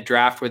point in the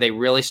draft where they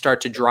really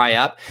start to dry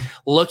up.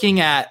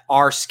 Looking at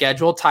our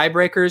schedule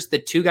tiebreakers, the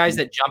two guys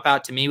that jump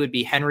out to me would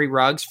be Henry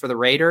Ruggs for the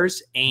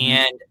Raiders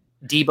and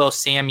Deebo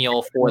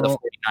Samuel for the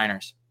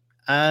 49ers.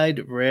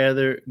 I'd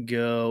rather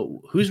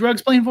go. Who's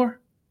Ruggs playing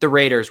for? The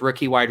Raiders,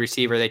 rookie wide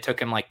receiver. They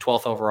took him like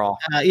 12th overall.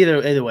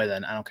 Either way,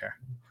 then I don't care.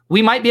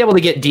 We might be able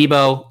to get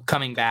Deebo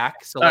coming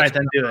back. So all right,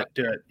 then do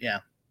it. Yeah.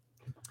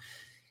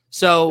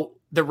 So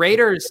the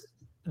Raiders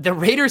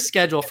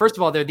schedule. First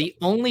of all, they're the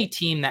only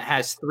team that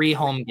has 3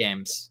 home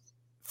games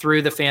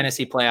through the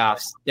fantasy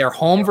playoffs. They're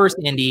home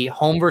versus Indy,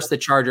 home versus the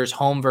Chargers,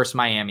 home versus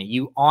Miami.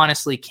 You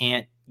honestly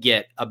can't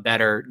get a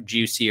better,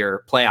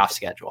 juicier playoff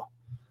schedule.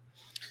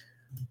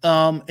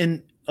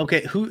 And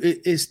okay, who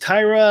is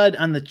Tyrod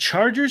on the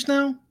Chargers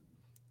now?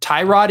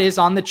 Tyrod is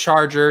on the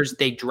Chargers.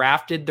 They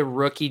drafted the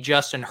rookie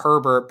Justin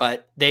Herbert,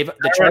 but the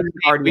Chargers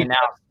already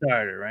announced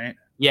starter, right?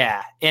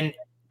 Yeah, and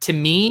to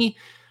me,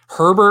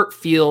 Herbert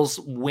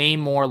feels way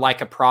more like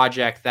a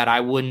project that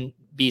I wouldn't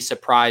be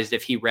surprised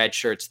if he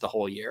redshirts the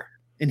whole year.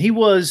 And he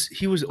was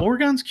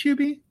Oregon's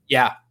QB?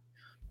 Yeah.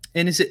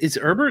 And it's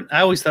Herbert?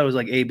 I always thought it was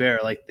like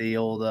Hebert, like the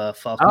old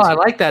Falcons. Oh, I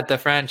like that, the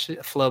French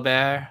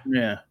Flaubert.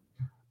 Yeah.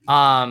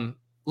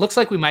 Looks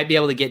like we might be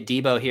able to get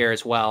Deebo here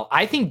as well.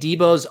 I think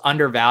Deebo's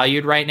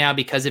undervalued right now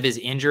because of his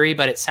injury,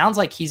 but it sounds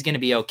like he's going to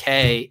be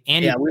okay.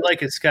 And yeah, we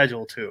like his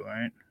schedule too,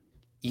 right?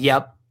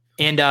 Yep.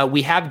 And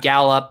we have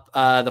Gallup.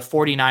 The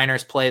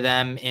 49ers play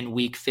them in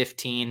week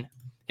 15,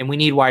 and we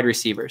need wide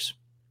receivers.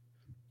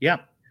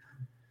 Yep.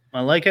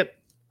 I like it.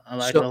 I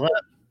like it a lot.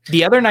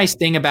 The other nice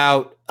thing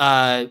about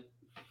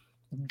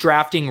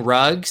drafting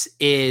Ruggs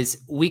is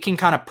we can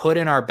kind of put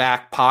in our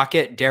back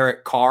pocket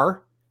Derek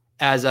Carr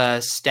as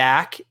a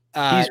stack.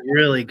 He's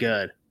really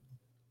good.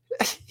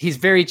 He's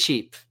very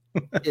cheap,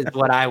 is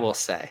what I will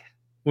say.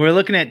 We're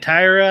looking at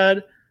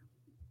Tyrod,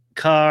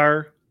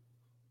 Carr,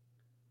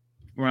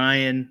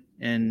 Ryan,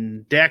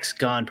 and Dak's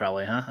gone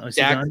probably, huh?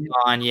 Dak's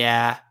gone,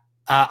 yeah.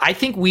 I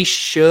think we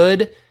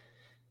should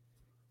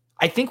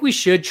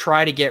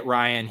try to get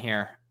Ryan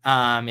here.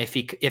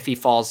 If he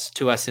falls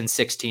to us in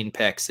 16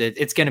 picks,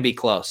 it's going to be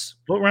close.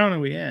 What round are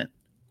we at?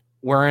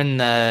 We're in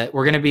the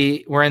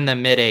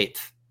mid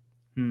 8th.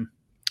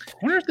 I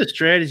wonder if the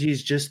strategy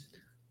is just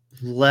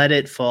let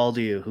it fall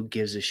to you. Who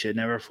gives a shit?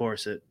 Never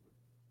force it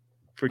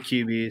for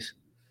QBs,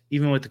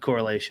 even with the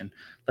correlation.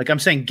 Like I'm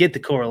saying, get the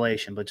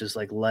correlation, but just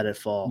like let it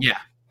fall. Yeah,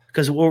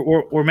 because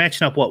we're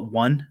matching up what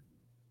 1?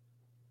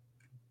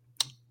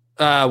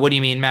 What do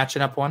you mean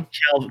matching up 1?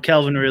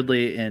 Calvin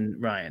Ridley and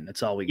Ryan.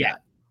 That's all we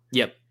got.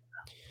 Yep.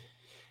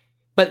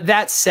 But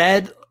that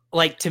said,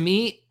 like to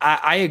me,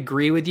 I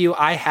agree with you.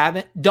 I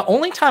haven't. The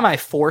only time I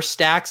force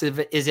stacks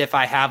is if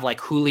I have like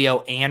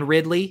Julio and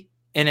Ridley,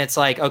 and it's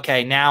like,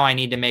 okay, now I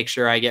need to make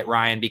sure I get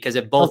Ryan because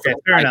if both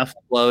fair enough.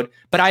 Load.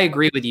 But I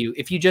agree with you.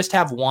 If you just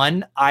have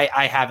one,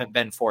 I haven't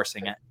been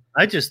forcing it.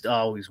 I just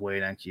always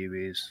wait on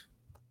QBs.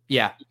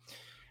 Yeah.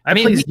 I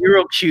mean, play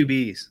zero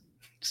QBs.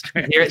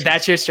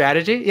 That's your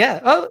strategy? Yeah.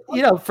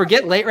 Oh,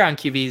 forget late round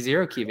QB,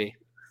 zero QB.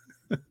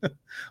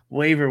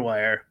 Waiver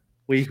wire,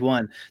 week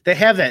 1. They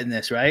have that in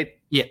this, right?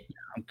 Yeah.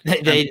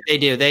 They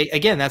do.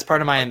 That's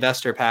part of my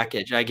investor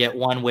package. I get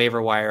one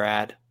waiver wire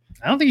ad.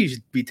 I don't think you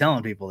should be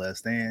telling people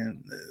this.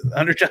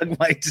 Underdog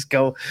might just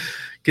go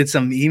get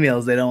some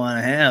emails they don't want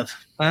to have.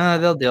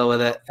 They'll deal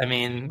with it. I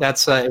mean,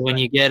 that's when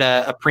you get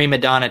a prima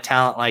donna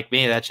talent like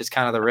me, that's just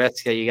kind of the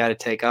risk that you got to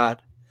take on.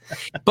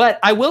 But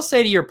I will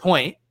say, to your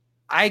point,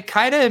 I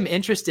kind of am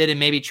interested in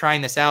maybe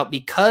trying this out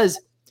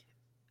because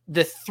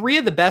the 3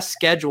 of the best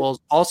schedules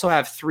also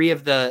have 3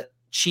 of the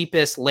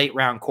cheapest late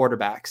round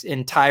quarterbacks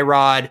in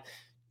Tyrod,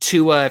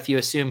 Tua, if you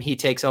assume he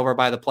takes over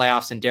by the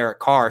playoffs, and Derek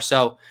Carr.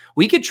 So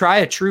we could try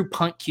a true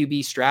punt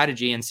QB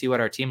strategy and see what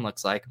our team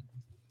looks like.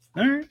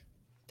 All right.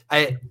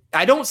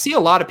 I don't see a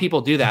lot of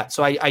people do that.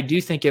 So I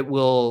do think it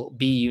will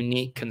be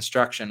unique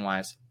construction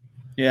wise.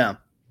 Yeah.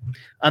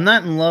 I'm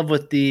not in love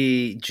with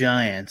the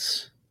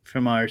Giants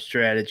from our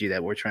strategy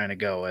that we're trying to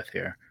go with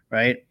here,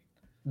 right?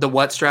 The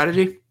what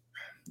strategy?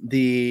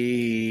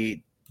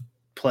 The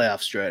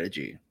playoff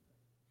strategy.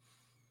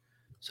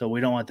 So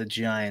we don't want the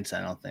Giants, I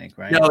don't think,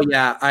 right? No,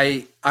 yeah,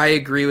 I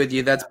agree with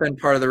you. That's been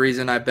part of the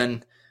reason I've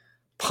been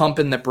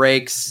pumping the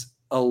brakes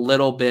a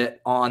little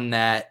bit on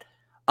that.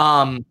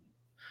 And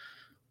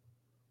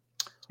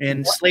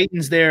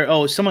Slayton's there.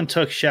 Oh, someone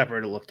took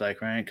Shepard, it looked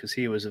like, right? Because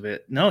he was a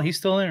bit. No, he's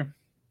still there.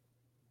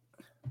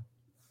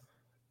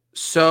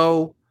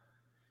 So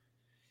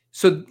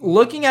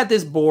looking at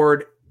this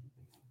board,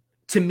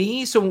 to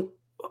me, so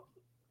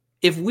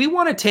if we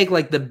want to take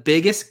like the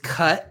biggest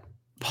cut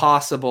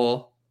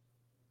possible,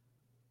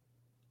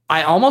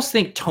 I almost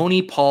think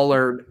Tony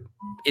Pollard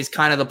is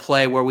kind of the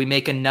play where we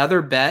make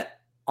another bet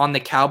on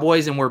the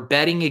Cowboys and we're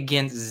betting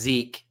against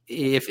Zeke.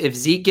 If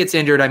Zeke gets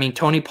injured, I mean,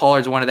 Tony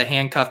Pollard's one of the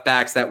handcuff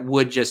backs that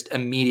would just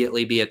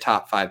immediately be a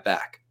top 5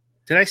 back.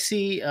 Did I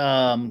see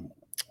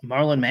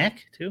Marlon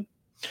Mack too?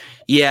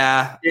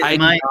 Yeah. I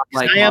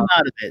am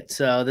out of it.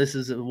 So this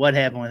is what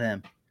happened with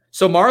him.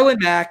 So Marlon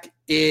Mack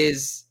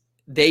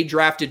they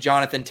drafted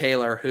Jonathan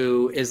Taylor,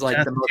 who is like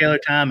Taylor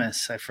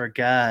Thomas. I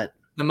forgot.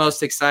 The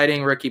most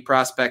exciting rookie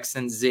prospect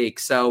since Zeke.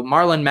 So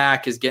Marlon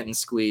Mack is getting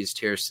squeezed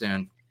here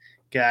soon.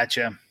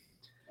 Gotcha.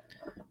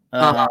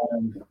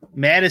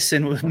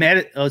 Madison.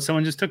 Oh,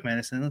 someone just took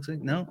Madison. It looks like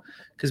no,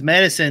 because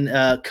Madison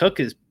Cook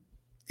is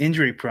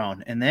injury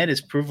prone, and that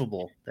is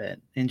provable that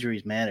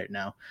injuries matter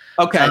now.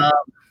 Okay,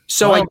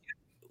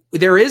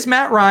 there is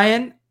Matt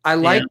Ryan. I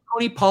like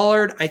Tony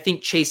Pollard. I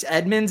think Chase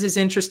Edmonds is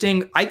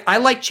interesting. I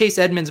like Chase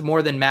Edmonds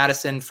more than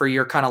Madison for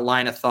your kind of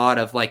line of thought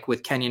of like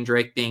with Kenyon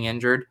Drake being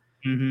injured.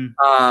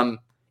 Mm-hmm.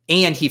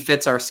 And he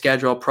fits our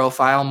schedule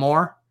profile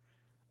more.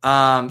 So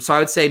I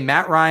would say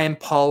Matt Ryan,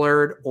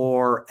 Pollard,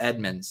 or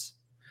Edmonds.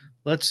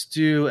 Let's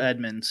do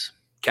Edmonds.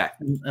 Okay.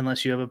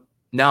 Unless you have a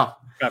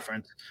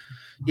preference.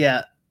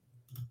 Yeah.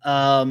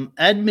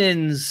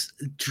 Edmonds,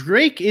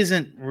 Drake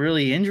isn't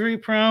really injury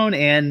prone,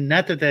 and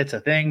not that that's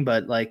a thing,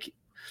 but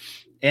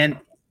and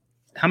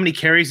how many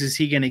carries is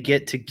he going to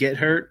get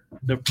hurt?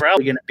 They're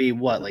probably going to be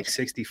like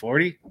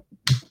 60-40?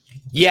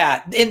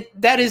 Yeah, and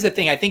that is the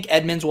thing. I think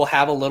Edmonds will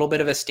have a little bit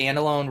of a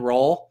standalone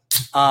role.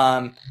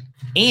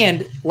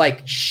 And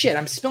like shit,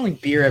 I'm spilling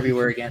beer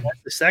everywhere again.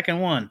 That's the second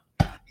one.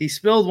 He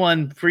spilled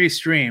one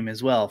pre-stream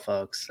as well,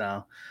 folks.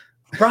 So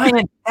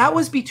Brian, that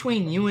was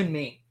between you and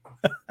me.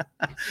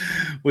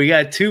 We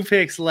got 2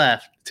 picks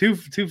left. Two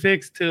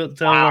picks to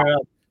wow.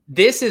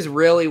 This is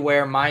really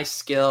where my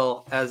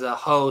skill as a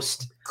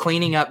host,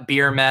 cleaning up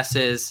beer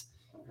messes,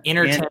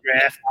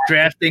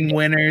 drafting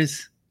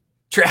winners.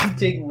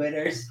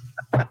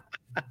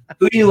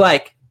 Who do you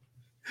like?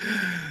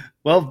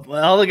 Well,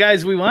 all the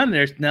guys we won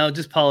there. No,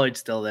 just Pollard's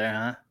still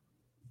there,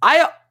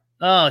 huh?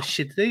 Oh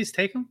shit! Did they just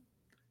take him?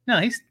 No,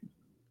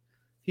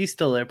 he's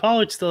still there.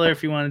 Pollard's still there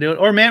if you want to do it,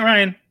 or Matt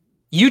Ryan.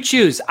 You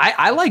choose.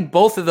 I like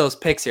both of those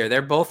picks here.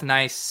 They're both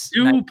nice.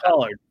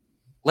 Pollard.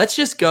 Let's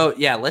just go.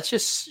 Yeah, let's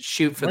just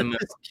shoot for the moon.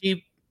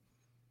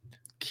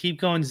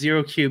 Keep going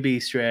 0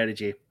 QB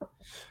strategy.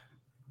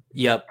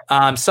 Yep.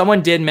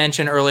 Someone did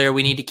mention earlier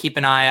we need to keep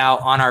an eye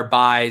out on our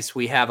buys.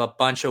 We have a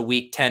bunch of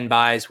Week 10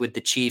 buys with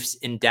the Chiefs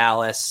in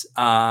Dallas.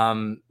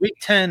 Week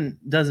 10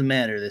 doesn't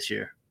matter this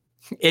year.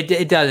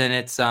 It doesn't.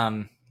 It's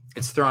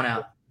thrown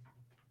out.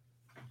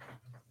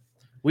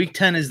 Week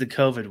 10 is the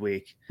COVID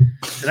week.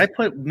 Did I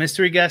put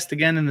mystery guest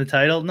again in the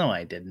title? No,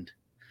 I didn't.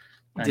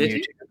 Did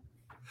you?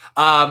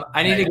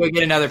 I need to go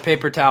get another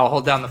paper towel.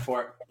 Hold down the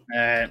fort. All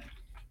right.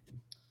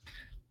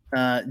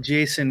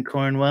 Jason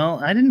Cornwell.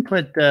 I didn't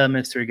put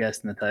mystery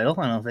guest in the title,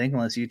 I don't think,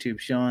 unless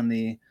YouTube's showing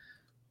the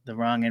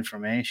wrong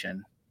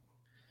information.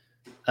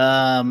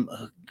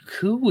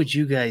 Who would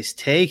you guys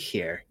take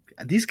here?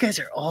 These guys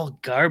are all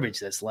garbage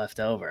that's left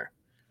over.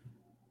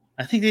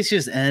 I think these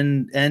just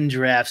end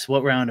drafts.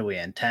 What round are we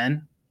in?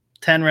 10?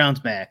 10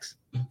 rounds max.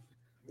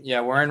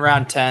 Yeah, we're in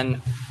round 10.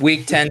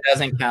 Week 10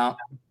 doesn't count.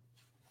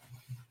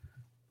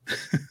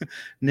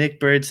 Nick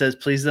Bird says,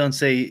 please don't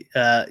say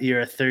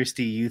you're a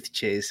thirsty youth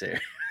chaser.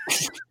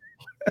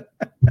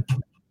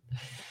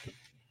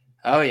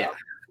 Oh, yeah.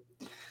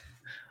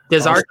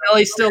 Does R.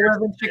 Kelly still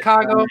live in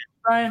Chicago,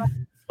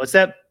 Brian? What's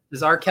that?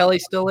 Does R. Kelly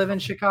still live in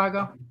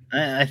Chicago?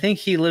 I think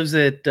he lives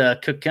at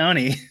Cook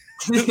County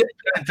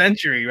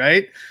Penitentiary,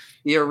 right?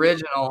 The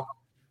original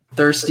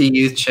thirsty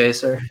youth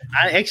chaser.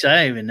 I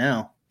don't even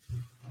know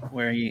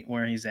where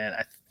he's at.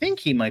 I think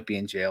he might be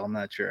in jail. I'm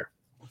not sure.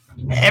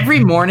 Every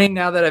morning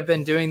now that I've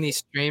been doing these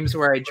streams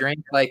where I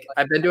drink, like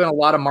I've been doing a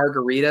lot of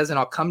margaritas, and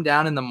I'll come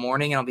down in the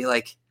morning and I'll be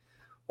like,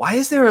 why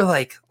is there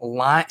like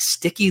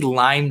sticky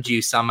lime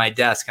juice on my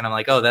desk? And I'm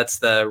like, oh, that's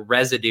the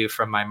residue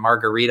from my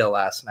margarita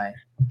last night.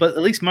 But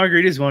at least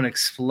margaritas won't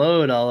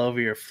explode all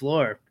over your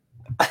floor.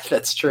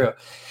 That's true.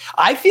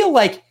 I feel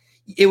like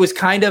it was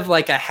kind of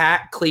like a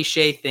hack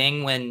cliche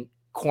thing when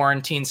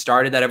quarantine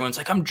started that everyone's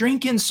like, I'm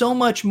drinking so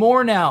much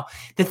more now.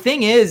 The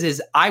thing is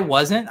I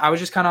was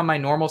just kind of on my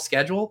normal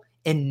schedule.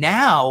 And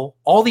now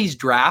all these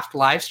draft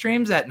live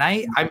streams at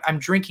night, I'm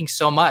drinking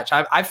so much.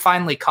 I've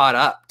finally caught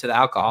up to the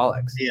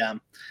alcoholics. Yeah.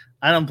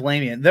 I don't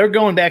blame you. They're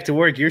going back to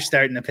work. You're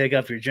starting to pick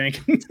up your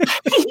drinking.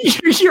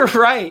 You're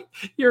right.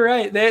 You're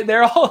right.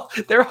 They're all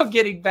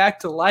getting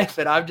back to life.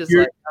 And I'm just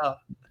oh.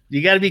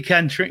 You got to be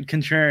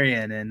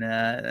contrarian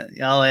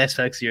in all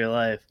aspects of your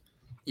life.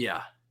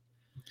 Yeah.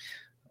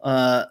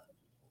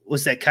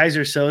 What's that?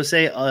 Kaiser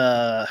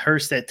Sose,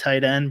 Hurst at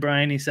tight end,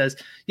 Brian, he says.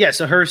 Yeah,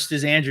 so Hurst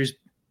is Andrew's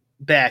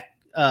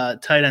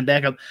tight end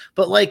backup.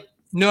 But like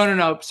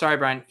No. Sorry,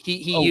 Brian. He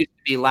used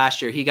to be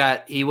last year.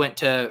 He went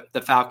to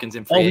the Falcons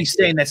in free agency. He's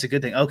staying. That's a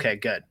good thing. Okay,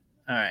 good.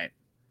 All right.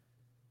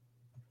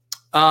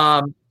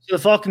 So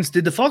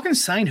did the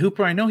Falcons sign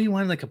Hooper? I know he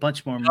wanted like a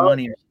bunch more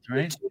money,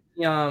 right?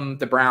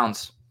 The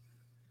Browns.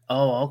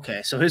 Oh,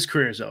 okay. So his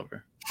career is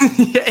over.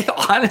 Yeah,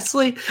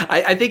 honestly,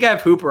 I think I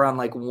have Hooper on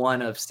like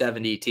one of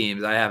 70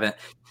 teams. I haven't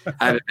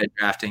been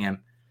drafting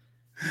him.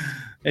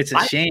 It's a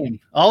shame.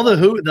 All the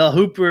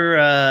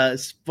Hooper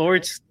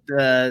sports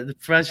the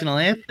professional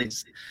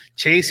athletes.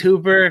 Chase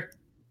Hooper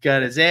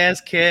got his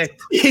ass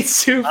kicked.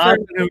 It's Hooper.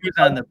 Hooper's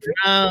on the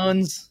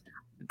Browns.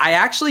 I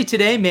actually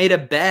today made a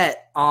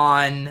bet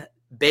on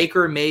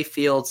Baker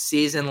Mayfield's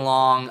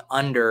season-long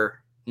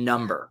under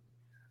number.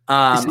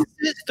 Is this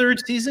his third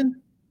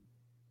season?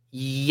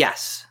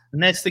 Yes.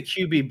 And that's the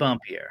QB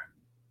bump here.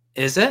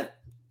 Is it?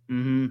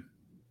 Mm-hmm.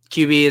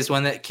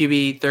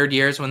 QB third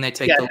year is when they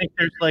take. Yeah, I think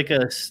there's like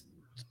a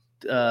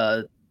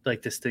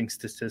distinct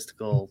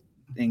statistical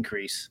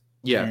increase.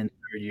 Yeah. In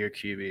third year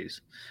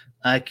QBs.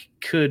 I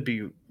could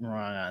be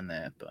wrong on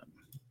that, but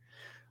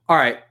all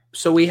right.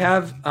 So we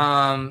have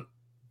some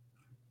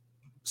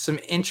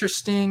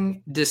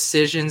interesting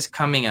decisions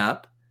coming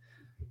up.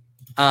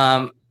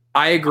 I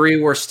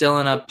agree. We're still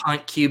in a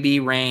punt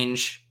QB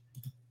range.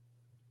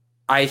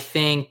 I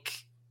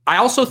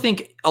also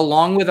think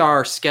along with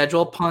our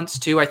schedule punts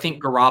too, I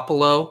think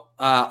Garoppolo,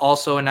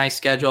 also a nice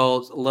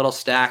schedule, a little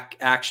stack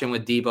action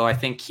with Debo. I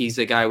think he's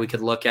a guy we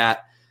could look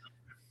at.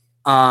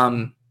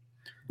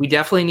 We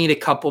definitely need a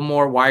couple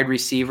more wide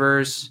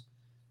receivers.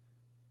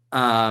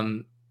 Yeah.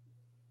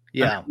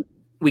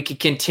 We could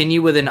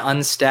continue with an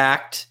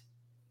unstacked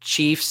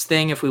Chiefs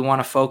thing if we want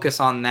to focus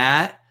on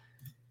that.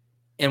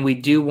 And we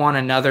do want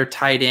another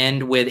tight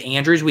end with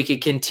Andrews. We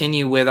could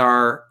continue with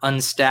our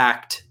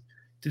unstacked.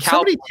 Did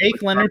somebody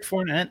take Leonard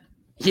Fournette?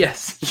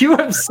 Yes. You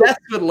were obsessed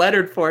with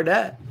Leonard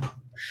Fournette.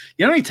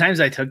 You know how many times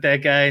I took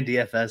that guy in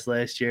DFS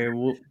last year?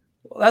 Well,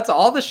 that's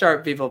all the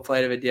sharp people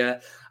played with you.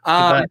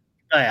 Buy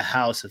a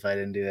house if I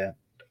didn't do that.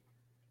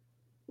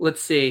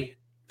 Let's see.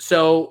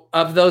 So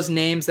of those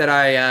names that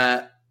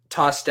I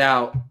tossed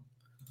out,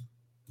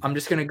 I'm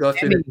just going to go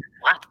through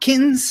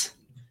Watkins.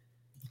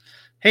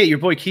 Hey, your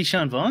boy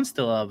Keyshawn Vaughn's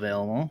still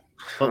available,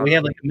 but we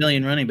have like a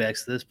million running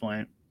backs at this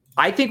point.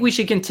 I think we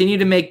should continue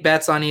to make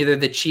bets on either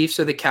the Chiefs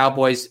or the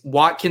Cowboys,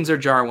 Watkins or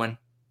Jarwin.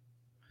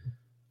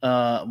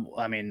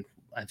 I mean,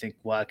 I think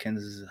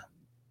Watkins is.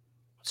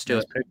 Let's do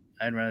it.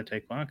 I'd rather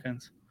take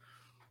Watkins.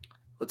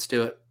 Let's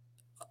do it.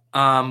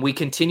 We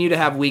continue to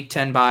have Week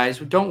 10 buys.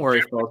 Don't worry,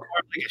 folks. More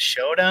like a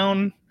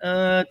showdown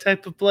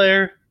type of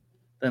player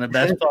than a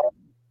best ball.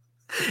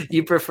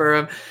 You prefer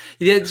him?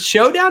 Yeah,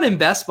 showdown and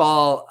best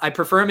ball. I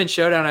prefer him in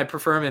showdown. I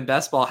prefer him in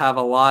best ball. Have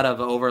a lot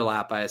of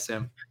overlap, I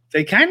assume.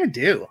 They kind of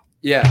do.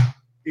 Yeah.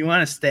 You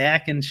want to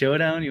stack in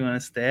showdown? You want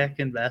to stack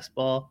in best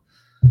ball?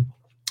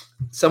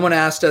 Someone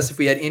asked us if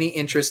we had any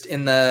interest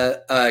in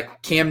the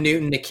Cam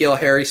Newton, N'Keal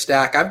Harry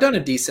stack. I've done a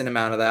decent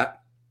amount of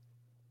that.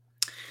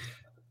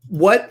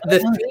 What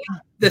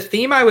the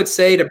theme I would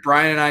say to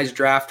Brian and I's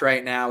draft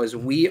right now is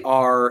we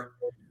are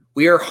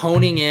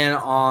honing in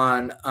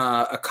on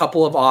a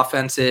couple of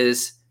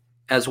offenses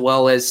as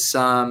well as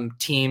some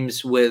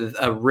teams with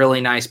a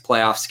really nice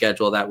playoff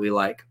schedule that we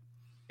like.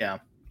 Yeah.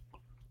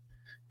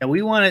 And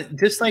we want to,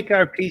 just like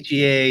our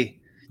PGA.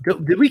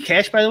 Did we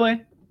cash, by the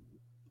way?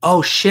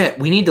 Oh, shit.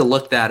 We need to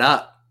look that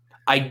up.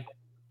 I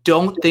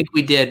don't think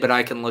we did, but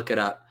I can look it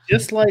up.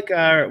 Just like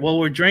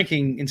we're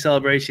drinking in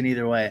celebration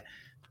either way.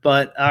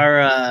 But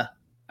our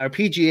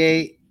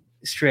PGA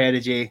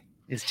strategy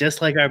is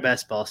just like our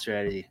best ball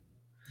strategy.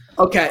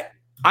 Okay.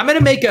 I'm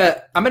gonna make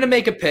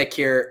a pick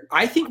here.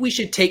 I think we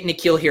should take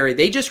N'Keal Harry.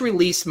 They just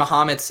released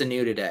Mohamed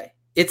Sanu today.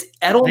 It's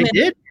Edelman.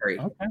 They did? Harry.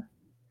 Okay.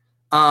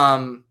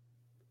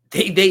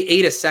 They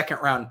ate a second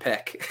round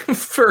pick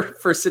for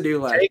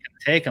Sanu.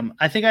 Take him.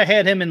 I think I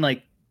had him in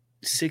like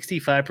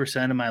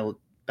 65% of my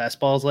best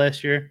balls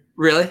last year.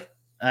 Really?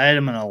 I had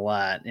him in a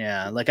lot.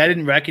 Yeah. Like I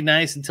didn't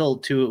recognize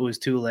until it was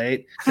too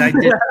late. I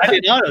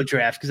did auto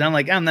draft because I'm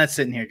like, I'm not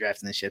sitting here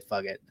drafting this shit.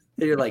 Fuck it.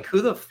 You're like,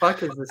 who the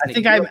fuck is this? I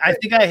think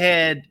I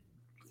had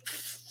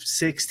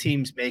 6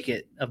 teams make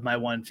it of my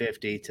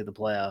 150 to the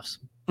playoffs.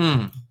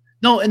 Mm.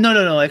 No.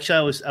 Actually,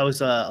 I was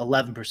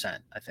 11%.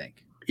 I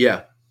think.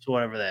 Yeah. So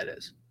whatever that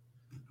is.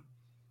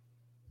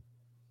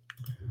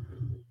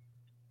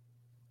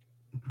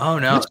 Oh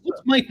no.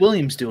 What's Mike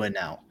Williams doing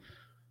now?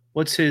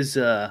 What's his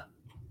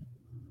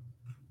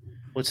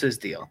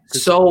deal?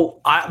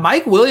 So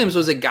Mike Williams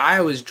was a guy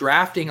I was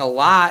drafting a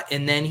lot,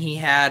 and then he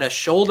had a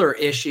shoulder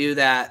issue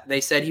that they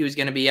said he was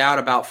going to be out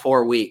about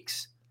 4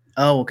 weeks.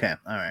 Oh, okay.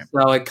 All right.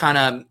 So it kind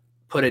of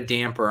put a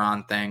damper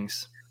on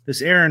things.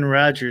 This Aaron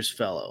Rodgers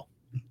fellow,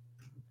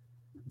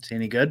 is he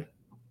any good?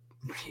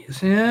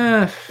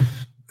 Yeah,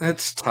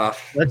 that's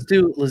tough. Let's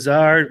do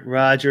Lazard,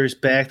 Rodgers,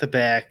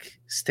 back-to-back,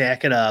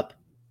 stack it up.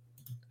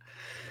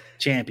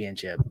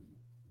 Championship.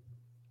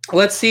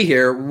 Let's see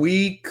here.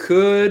 We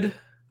could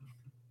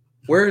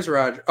 – where's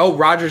Rodgers? Oh,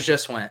 Rodgers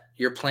just went.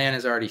 Your plan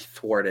is already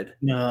thwarted.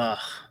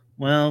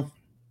 Well,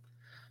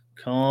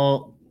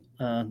 call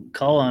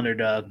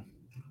underdog.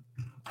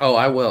 Oh,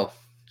 I will.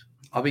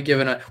 I'll be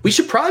giving – we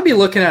should probably be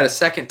looking at a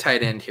second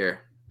tight end here.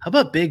 How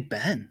about Big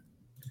Ben?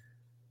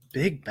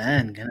 Big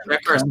Ben.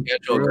 Check our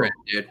schedule grid,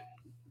 dude.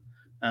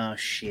 Oh,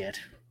 shit.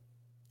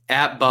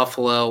 At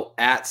Buffalo,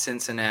 at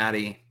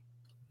Cincinnati,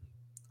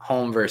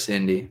 home versus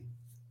Indy.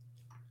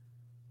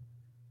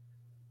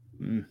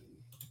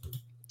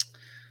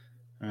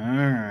 All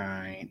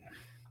right.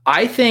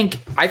 I think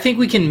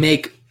we can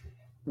make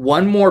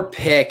one more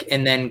pick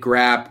and then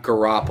grab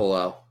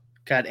Garoppolo.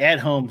 Got at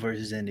home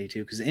versus Indy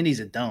too, because Indy's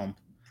a dome.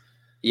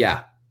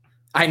 Yeah,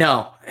 I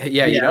know.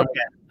 Yeah, you know. Okay.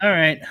 All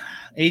right.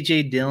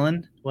 A.J.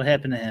 Dillon. What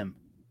happened to him?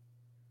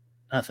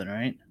 Nothing,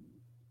 right?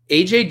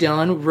 A.J.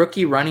 Dillon,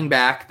 rookie running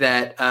back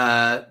that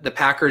the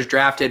Packers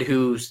drafted,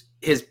 whose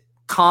his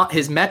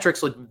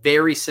metrics look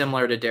very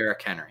similar to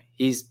Derrick Henry.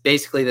 He's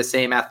basically the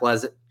same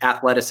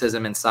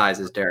athleticism and size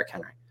as Derrick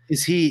Henry.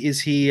 Is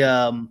he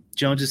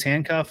Jones's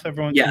handcuff?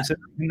 Everyone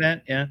considering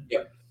that? Yeah.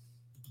 Yeah.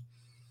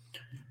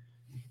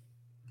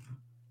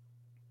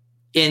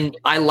 And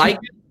I like.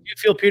 Do you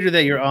feel, Peter,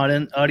 that your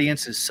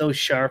audience is so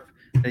sharp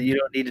that you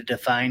don't need to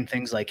define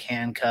things like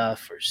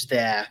handcuff or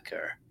stack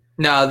or?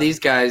 No, these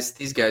guys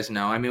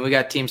know. I mean, we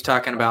got teams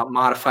talking about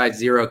modified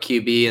zero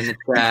QB in the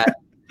chat.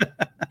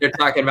 They're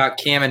talking about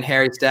Cam and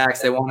Harry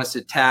stacks. They want us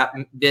to tap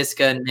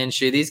Biska and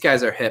Minshew. These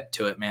guys are hip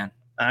to it, man.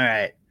 All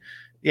right.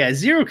 Yeah,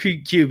 zero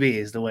QB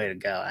is the way to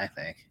go, I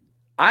think.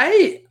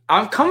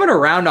 I'm coming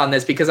around on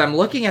this because I'm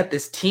looking at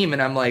this team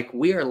and I'm like,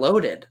 we are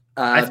loaded.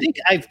 I think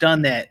I've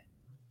done that.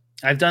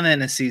 I've done that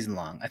in a season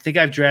long. I think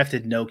I've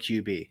drafted no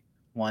QB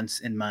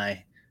once in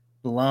my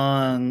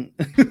long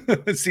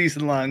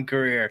season-long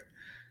career.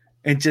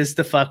 And just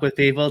to fuck with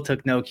people,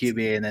 took no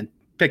QB and then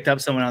picked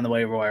up someone on the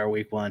waiver wire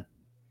week 1.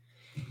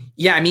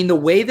 Yeah, I mean, the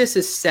way this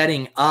is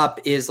setting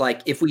up is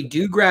like if we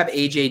do grab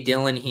A.J.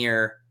 Dillon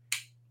here,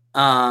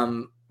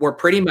 we're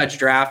pretty much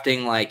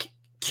drafting like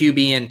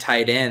QB and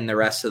tight end the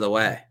rest of the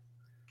way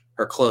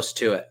or close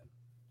to it.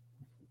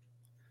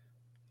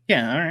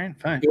 Yeah, all right,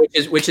 fine.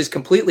 Which is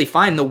completely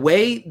fine. The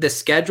way the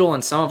schedule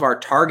and some of our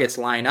targets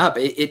line up,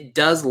 it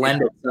does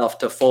lend itself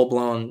to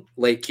full-blown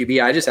late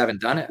QB. I just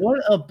haven't done it.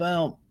 What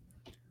about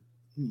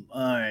 –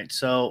 all right,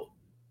 so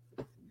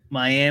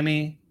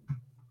Miami,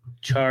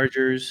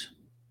 Chargers,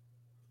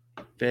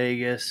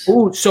 Vegas.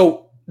 Ooh,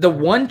 so the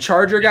one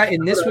Charger guy,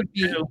 and this would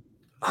be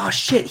 – oh,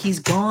 shit, he's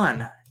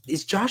gone.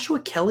 Is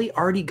Joshua Kelly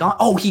already gone?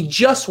 Oh, he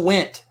just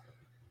went.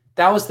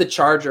 That was the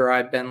Charger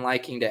I've been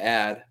liking to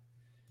add.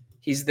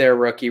 He's their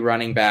rookie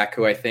running back,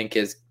 who I think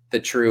is the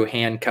true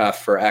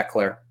handcuff for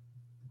Eckler.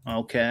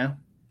 Okay.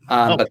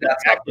 But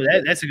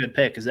that's a good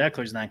pick because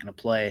Eckler's not going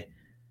to play.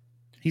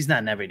 He's not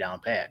an every down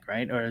back,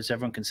 right? Or is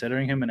everyone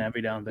considering him an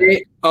every down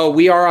back?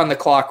 We are on the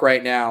clock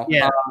right now.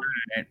 Yeah.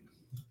 Right.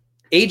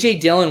 A.J.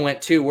 Dillon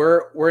went too.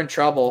 We're in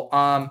trouble.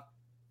 I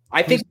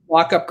think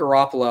lock up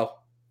Garoppolo.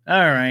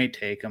 All right,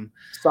 take him.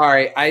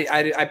 Sorry,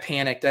 I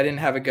panicked. I didn't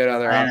have a good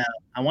other option.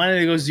 I wanted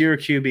to go zero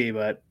QB,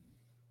 but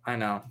I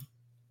know.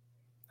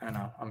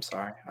 I'm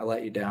sorry. I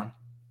let you down.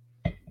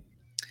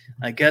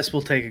 I guess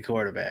we'll take a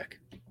quarterback.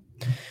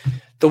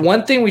 The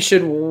one thing we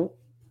should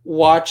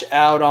watch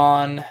out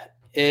on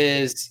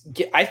is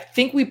I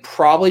think we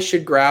probably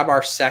should grab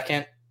our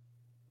second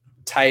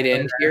tight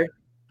end here.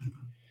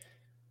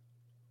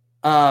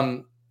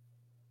 How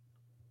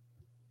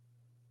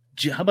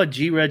about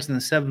G-Reg in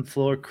the 7th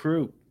floor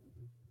crew?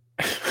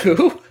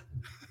 Who?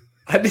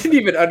 I didn't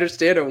even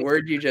understand a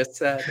word you just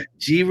said.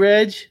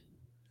 G-Reg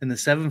in the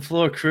 7th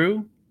floor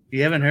crew?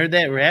 You haven't heard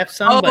that rap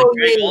song by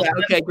Greg Olsen?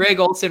 Okay, Greg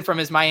Olsen from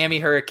his Miami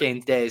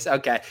Hurricanes days.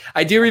 Okay,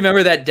 I do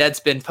remember that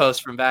Deadspin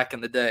post from back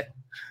in the day.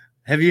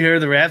 Have you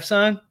heard the rap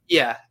song?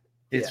 Yeah,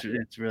 it's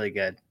really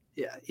good.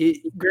 Yeah,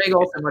 Greg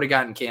Olsen would have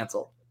gotten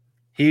canceled.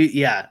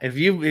 If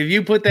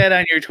you put that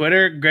on your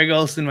Twitter, Greg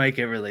Olsen might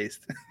get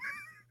released.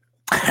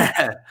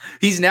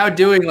 He's now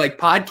doing like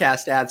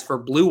podcast ads for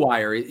Blue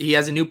Wire. He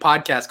has a new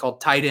podcast called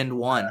Tight End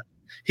One.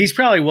 He's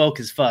probably woke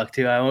as fuck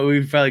too.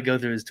 We'd probably go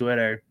through his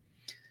Twitter.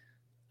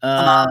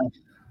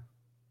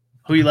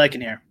 Who you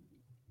liking here?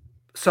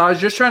 So I was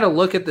just trying to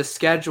look at the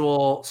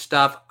schedule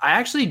stuff. I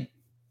actually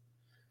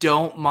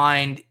don't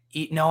mind.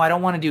 No, I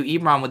don't want to do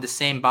Ebron with the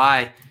same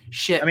bye.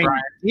 Shit, I mean,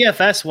 Brian.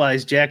 DFS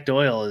wise, Jack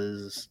Doyle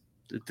is.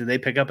 Did they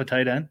pick up a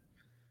tight end?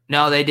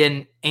 No, they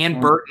didn't. And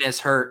Burton is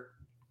hurt.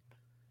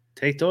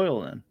 Take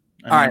Doyle then.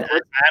 All right.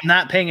 I'm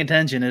not paying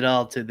attention at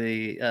all to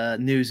the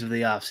news of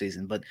the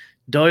offseason, but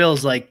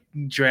Doyle's like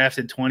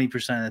drafted 20%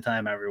 of the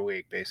time every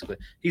week, basically.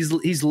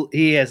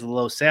 He has a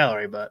low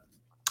salary, but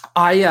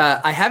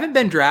I haven't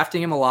been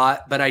drafting him a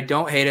lot, but I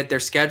don't hate it.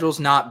 Their schedule's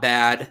not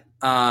bad.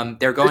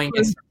 They're going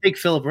to take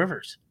Phillip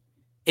Rivers.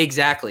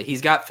 Exactly.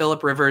 He's got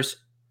Phillip Rivers.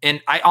 And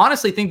I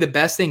honestly think the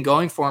best thing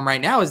going for him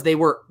right now is they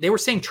were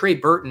saying Trey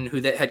Burton,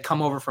 who had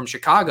come over from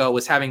Chicago,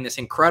 was having this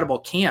incredible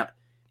camp.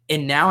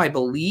 And now I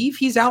believe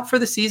he's out for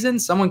the season.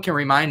 Someone can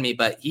remind me,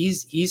 but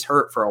he's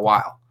hurt for a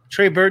while.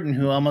 Trey Burton,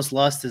 who almost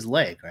lost his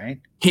leg,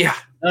 right? Yeah.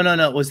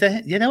 No. Was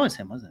that? Yeah, that was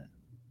him, wasn't it?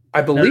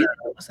 I believe.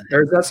 No, wasn't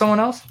or is that someone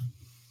else?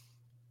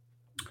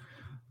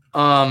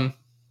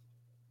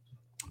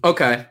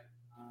 Okay.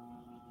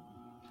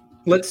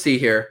 Let's see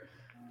here.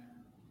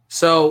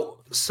 So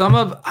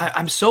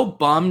I'm so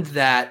bummed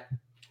that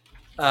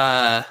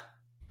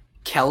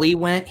Kelly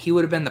went. He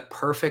would have been the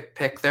perfect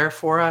pick there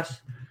for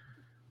us.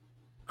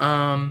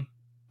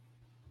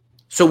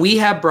 So we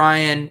have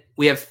Brian.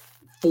 We have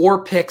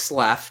 4 picks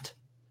left.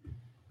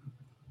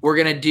 We're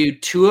going to do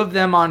 2 of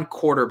them on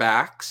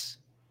quarterbacks,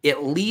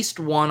 at least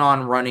 1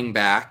 on running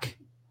back,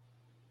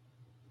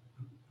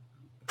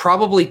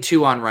 probably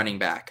 2 on running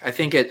back. I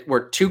think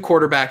we're 2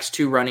 quarterbacks,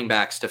 2 running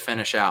backs to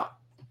finish out.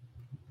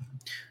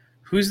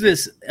 Who's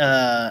this?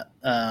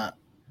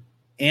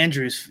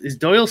 Andrews. Is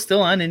Doyle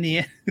still on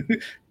Indiana?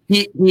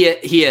 He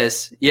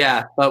is,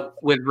 yeah, but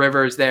with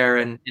Rivers there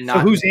and not. So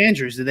who's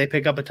Andrews? Did they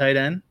pick up a tight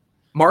end?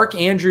 Mark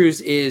Andrews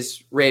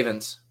is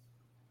Ravens.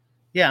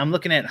 Yeah, I'm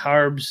looking at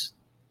Harb's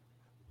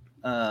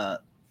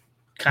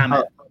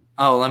comment.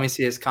 Oh, let me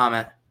see his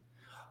comment.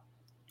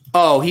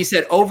 Oh, he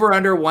said over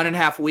under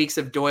 1.5 weeks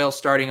of Doyle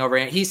starting over.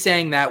 He's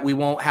saying that we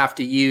won't have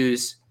to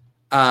use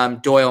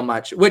Doyle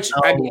much, which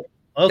I mean,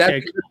 that's a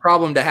good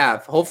problem to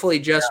have. Hopefully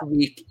just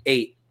week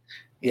 8.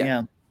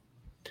 Yeah.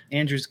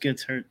 Andrews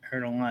gets hurt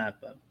a lot,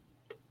 but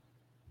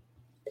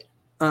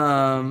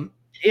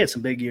he had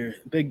some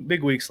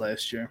big weeks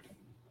last year.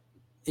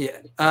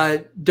 Yeah.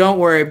 Don't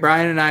worry,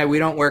 Brian and we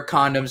don't wear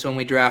condoms when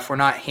we draft. We're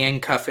not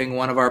handcuffing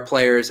one of our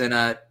players in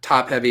a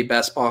top-heavy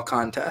best ball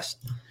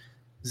contest.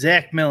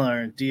 Zach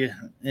Miller,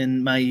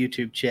 in my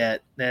YouTube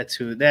chat, that's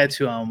who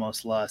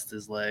almost lost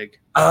his leg.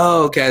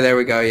 Oh, okay, there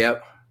we go.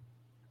 Yep.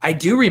 I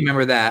do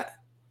remember that.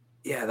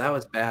 Yeah, that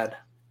was bad.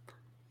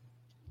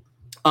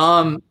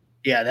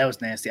 Yeah, that was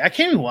nasty. I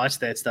can't even watch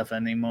that stuff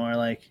anymore.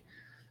 Like,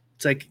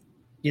 it's like,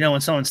 when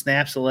someone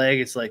snaps a leg,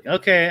 it's like,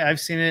 okay, I've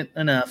seen it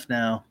enough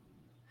now.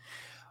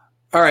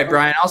 All right,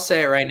 Brian, I'll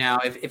say it right now.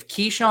 If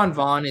Keyshawn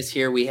Vaughn is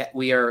here,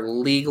 we are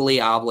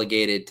legally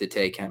obligated to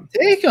take him.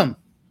 Take him.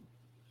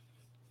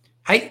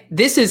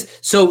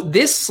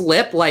 This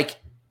slip, like,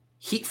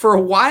 for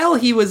a while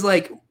he was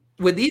like,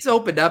 when these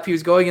opened up, he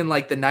was going in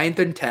like the 9th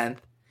and 10th.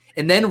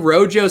 And then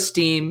Rojo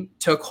Steam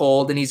took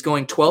hold, and he's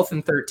going 12th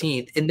and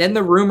 13th. And then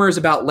the rumors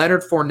about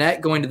Leonard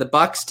Fournette going to the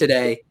Bucs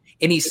today,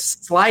 and he's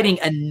sliding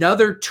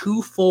another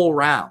 2 full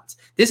rounds.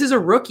 This is a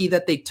rookie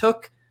that they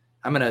took.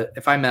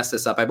 If I mess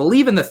this up, I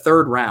believe in the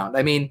 3rd round.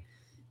 I mean,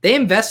 they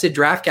invested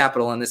draft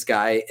capital in this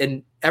guy,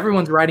 and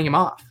everyone's writing him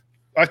off.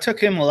 I took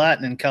him a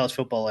lot in college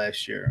football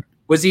last year.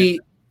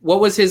 What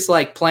was his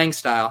like playing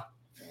style?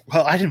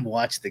 Well, I didn't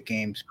watch the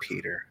games,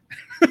 Peter.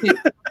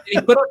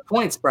 He put up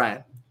points,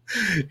 Brian.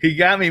 He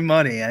got me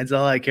money. That's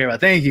all I care about.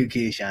 Thank you,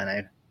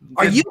 Keyshawn.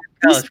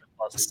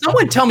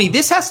 Someone tell me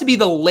this has to be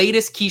the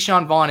latest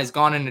Keyshawn Vaughn has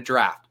gone in a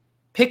draft.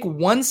 Pick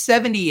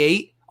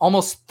 178,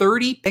 almost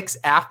 30 picks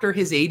after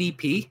his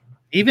ADP.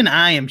 Even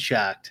I am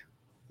shocked.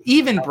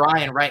 Even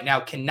Brian right now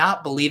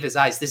cannot believe his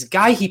eyes. This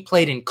guy he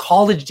played in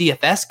college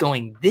DFS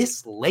going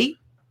this late.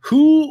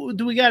 Who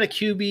do we got a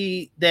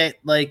QB that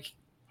like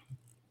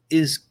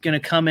is going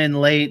to come in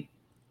late?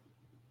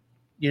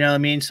 You know what I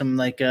mean? Some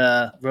like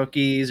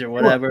rookies or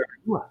whatever.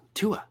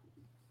 Tua.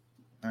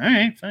 All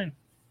right, fine.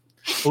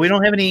 But we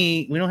don't have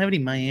any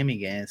Miami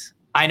guys.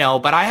 I know,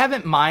 but I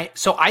haven't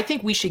so I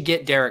think we should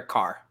get Derek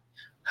Carr.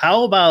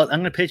 How about I'm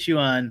going to pitch you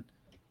on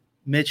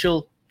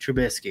Mitchell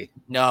Trubisky.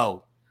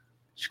 No.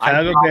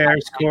 Chicago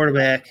Bears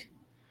quarterback,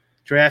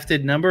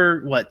 drafted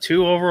number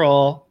 2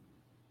 overall,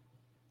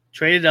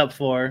 traded up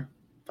for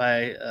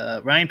by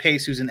Ryan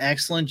Pace, who's an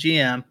excellent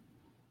GM.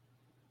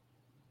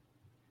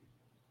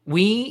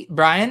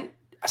 Brian,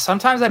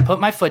 sometimes I put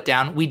my foot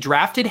down. We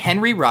drafted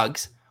Henry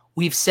Ruggs.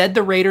 We've said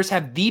the Raiders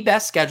have the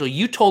best schedule.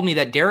 You told me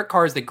that Derek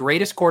Carr is the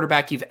greatest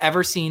quarterback you've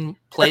ever seen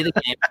play the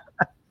game.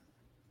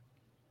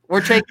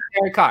 We're taking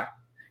Derek Carr.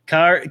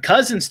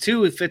 Cousins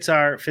too. It fits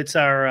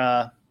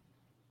our.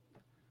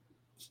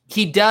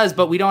 He does,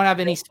 but we don't have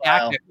any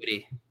stack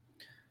equity.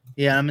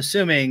 Yeah, I'm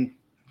assuming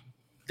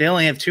they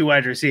only have 2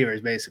 wide receivers,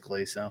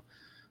 basically. So,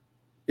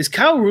 is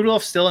Kyle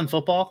Rudolph still in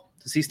football?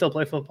 Does he still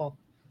play football?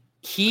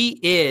 He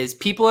is.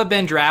 People have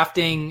been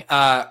drafting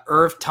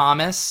Irv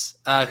Thomas,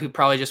 who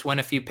probably just went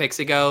a few picks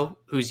ago,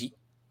 who's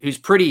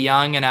pretty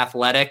young and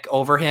athletic,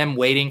 over him,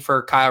 waiting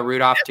for Kyle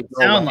Rudolph to go.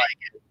 Sound like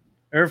it.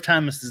 Irv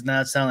Thomas does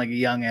not sound like a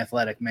young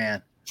athletic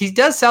man. He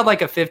does sound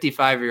like a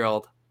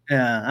 55-year-old.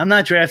 Yeah, I'm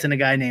not drafting a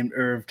guy named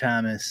Irv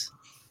Thomas.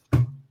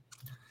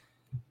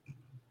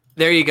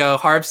 There you go.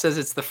 Harp says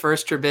it's the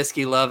first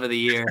Trubisky love of the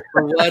year.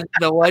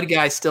 The one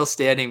guy still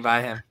standing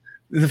by him.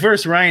 The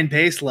first Ryan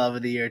Pace love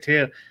of the year,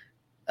 too.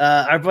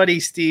 Our buddy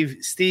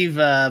Steve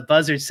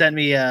Buzzard sent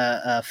me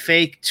a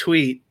fake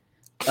tweet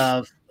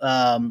of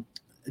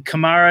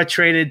Kamara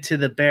traded to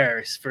the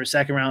Bears for a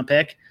second-round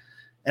pick,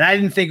 and I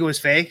didn't think it was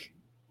fake.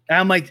 And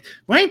I'm like,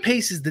 Ryan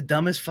Pace is the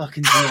dumbest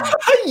fucking GM.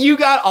 You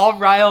got all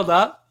riled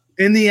up?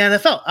 In the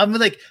NFL. I'm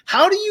like,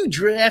 how do you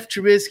draft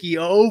Trubisky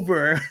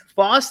over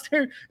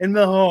Foster and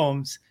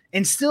Mahomes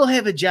and still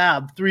have a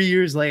job 3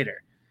 years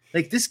later?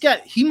 Like, this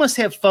guy, he must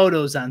have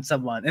photos on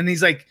someone. And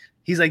he's like,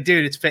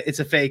 dude, it's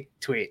a fake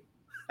tweet.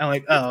 I'm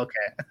like, oh,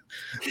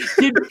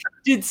 okay.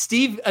 Did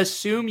Steve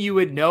assume you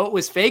would know it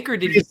was fake, or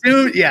did he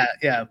assume?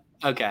 Yeah.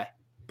 Okay.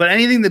 But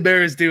anything the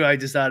Bears do, I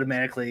just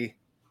automatically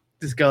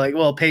just go like,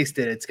 well, Pace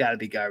did it. It's got to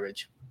be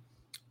garbage.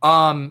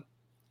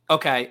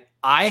 Okay.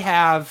 I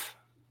have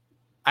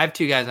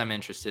 2 guys I'm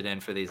interested in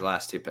for these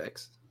last 2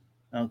 picks.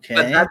 Okay.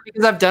 But that's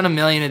because I've done a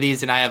million of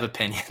these and I have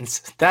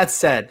opinions. That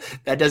said,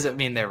 that doesn't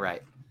mean they're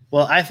right.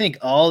 Well, I think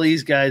all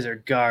these guys are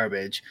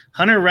garbage.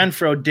 Hunter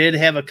Renfrow did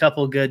have a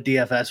couple good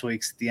DFS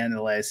weeks at the end of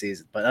the last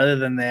season, but other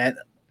than that,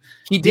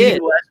 he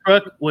did.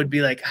 Westbrook would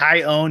be like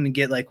high owned and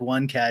get like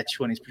 1 catch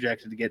when he's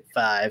projected to get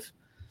 5.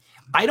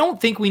 I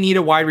don't think we need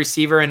a wide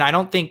receiver, and I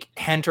don't think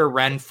Hunter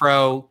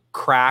Renfrow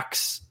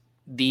cracks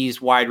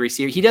these wide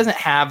receivers. He doesn't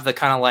have the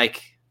kind of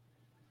like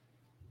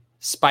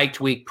spiked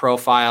week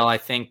profile I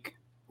think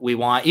we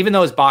want, even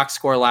though his box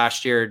score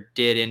last year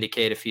did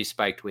indicate a few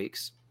spiked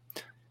weeks.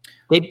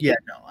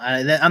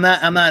 I'm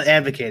not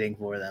advocating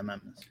for them.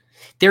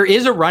 There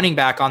is a running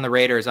back on the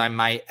Raiders I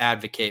might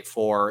advocate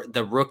for.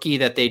 The rookie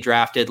that they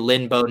drafted,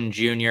 Lynn Bowden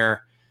Jr.,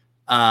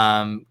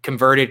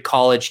 converted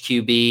college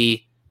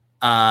QB,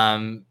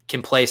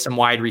 can play some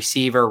wide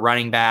receiver,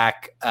 running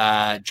back.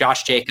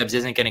 Josh Jacobs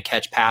isn't going to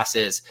catch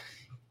passes.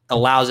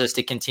 Allows us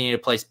to continue to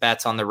place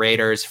bets on the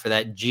Raiders for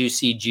that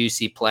juicy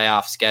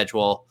playoff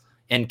schedule,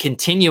 and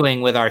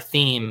continuing with our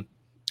theme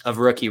of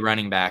rookie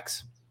running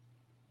backs.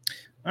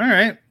 All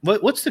right.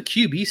 What's the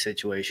QB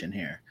situation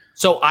here?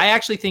 So I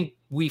actually think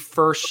we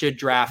first should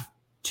draft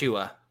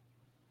Tua.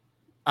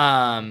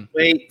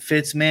 Wait,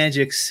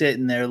 Fitzmagic's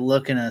sitting there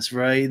looking us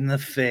right in the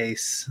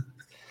face.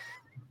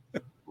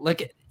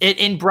 Look at it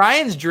in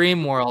Brian's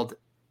dream world.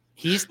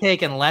 He's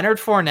taken Leonard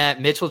Fournette,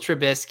 Mitchell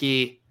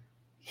Trubisky,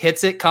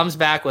 hits it, comes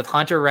back with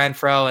Hunter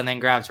Renfrow, and then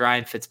grabs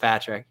Ryan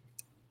Fitzpatrick.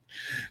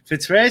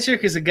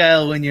 Fitzpatrick is a guy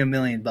who'll win you $1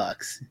 million.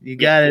 You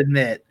got to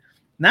admit.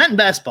 Not in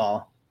best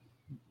ball,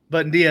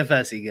 but in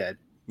DFS, he good.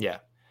 Yeah.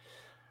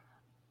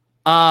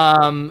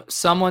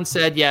 Someone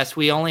said, yes,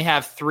 we only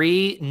have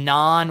 3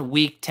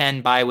 non-week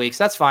 10 bye weeks.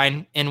 That's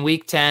fine. In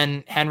week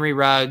 10, Henry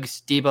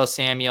Ruggs, Deebo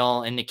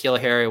Samuel, and N'Keal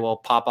Harry will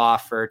pop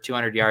off for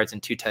 200 yards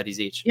and 2 tutties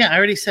each. Yeah, I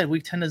already said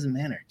week 10 doesn't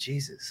matter.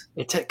 Jesus.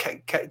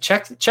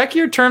 Check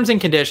your terms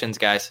and conditions,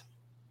 guys.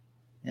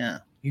 Yeah.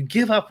 You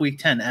give up week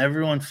 10.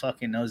 Everyone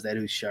fucking knows that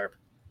who's sharp.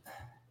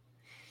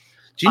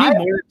 Do you need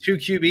more than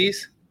 2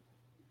 QBs?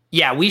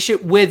 Yeah, we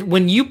should.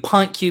 When you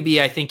punt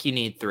QB, I think you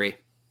need 3.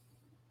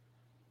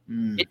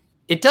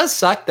 It does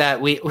suck that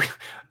we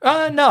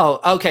no.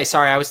 Okay,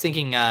 sorry. I was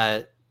thinking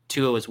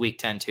Tua was week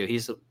 10 too.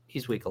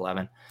 He's week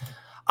 11.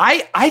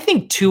 I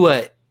think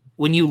Tua,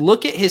 when you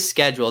look at his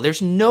schedule,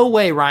 there's no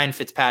way Ryan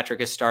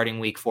Fitzpatrick is starting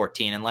week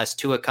 14 unless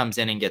Tua comes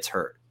in and gets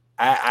hurt.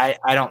 I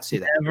don't see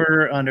that.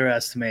 Never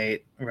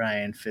underestimate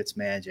Ryan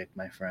Fitzmagic,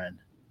 my friend.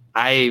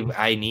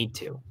 I need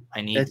to.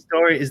 That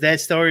story. Is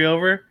that story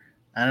over?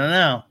 I don't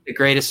know. The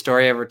greatest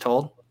story ever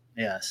told?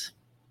 Yes.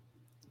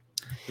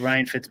 The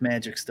Ryan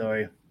Fitzmagic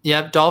story.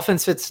 Yep,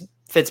 Dolphins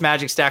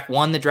Fitzmagic stack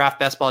won the draft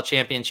best ball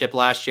championship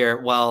last year.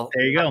 Well,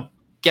 there you go.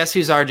 Guess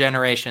who's our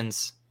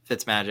generation's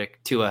Fitzmagic?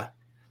 Tua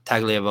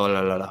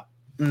Tagliavola.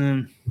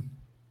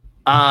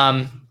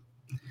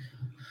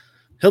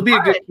 He'll be a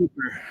good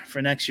keeper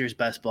for next year's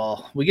best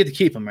ball. We get to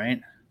keep him,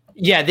 right?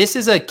 Yeah, this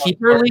is a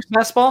keeper league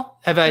best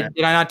ball. Did I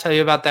not tell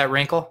you about that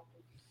wrinkle?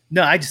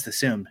 No, I just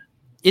assumed.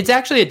 It's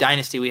actually a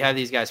dynasty. We have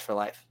these guys for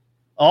life.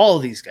 All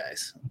of these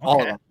guys. Okay.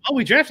 All of them. Oh,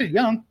 we drafted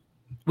Young.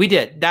 We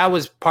did. That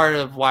was part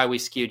of why we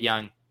skewed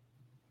Young.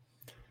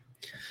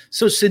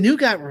 So Sanu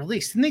got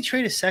released. Didn't they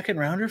trade a second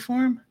rounder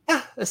for him?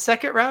 Yeah, a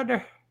second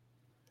rounder.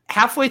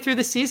 halfway through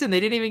the season, they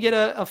didn't even get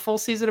a full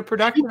season of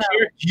production.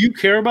 Do you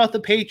care about the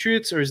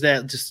Patriots, or is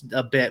that just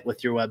a bit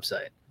with your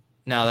website?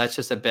 No, that's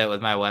just a bit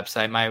with my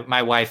website.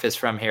 My wife is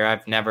from here.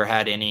 I've never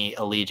had any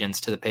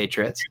allegiance to the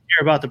Patriots. Do you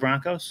care about the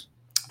Broncos?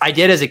 I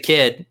did as a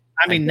kid.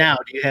 I mean, now,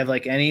 do you have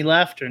like any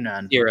left or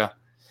none? Zero.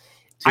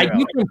 I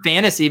do some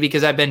fantasy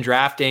because I've been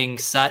drafting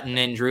Sutton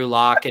and Drew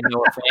Lock and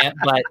Noah Fant,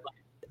 but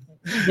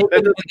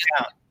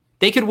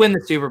they could win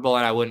the Super Bowl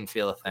and I wouldn't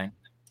feel a thing.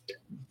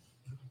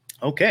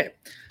 Okay.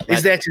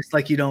 Is that just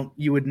like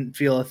you wouldn't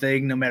feel a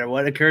thing no matter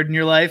what occurred in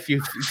your life?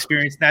 You've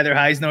experienced neither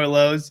highs nor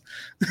lows?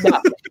 No.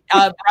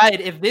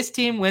 Brian, if this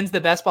team wins the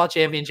best ball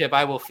championship,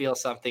 I will feel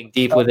something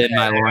deep within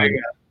my loin.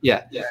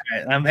 Yeah.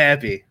 Right, I'm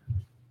happy.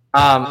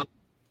 I'm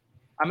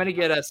going to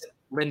get us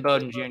Lynn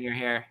Bowden Jr.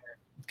 here.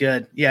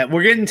 Good. Yeah,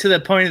 we're getting to the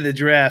point of the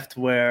draft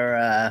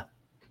where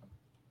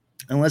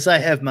unless I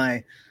have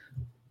my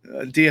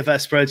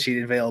DFS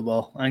spreadsheet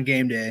available on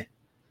game day.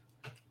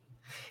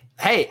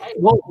 Hey,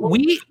 well,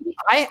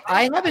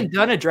 I haven't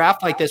done a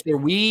draft like this where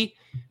we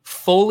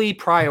fully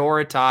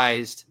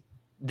prioritized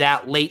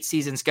that late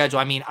season schedule.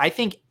 I mean, I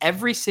think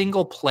every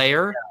single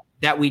player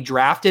that we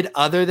drafted,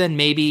 other than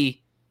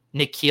maybe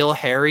N'Keal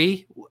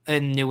Harry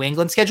in New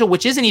England schedule,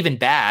 which isn't even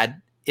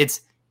bad.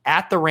 It's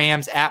at the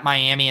Rams, at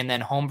Miami, and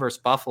then home versus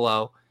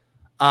Buffalo.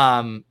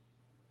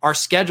 Our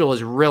schedule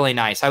is really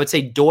nice. I would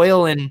say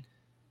Doyle and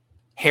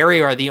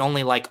Harry are the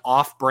only like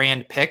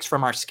off-brand picks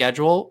from our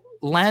schedule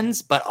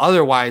lens, but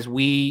otherwise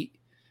we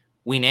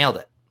nailed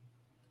it.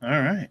 All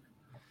right.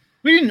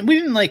 We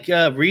didn't like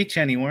reach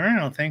anywhere, I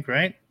don't think,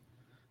 right?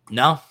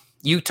 No.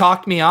 You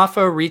talked me off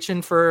of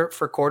reaching for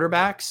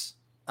quarterbacks.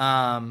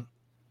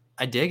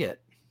 I dig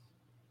it.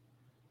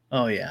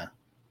 Oh yeah.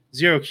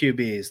 Zero QB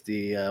is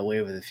the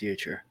wave of the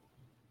future.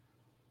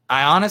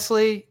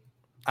 I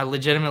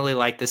legitimately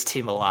like this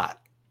team a lot.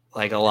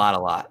 Like a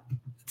lot.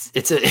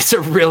 It's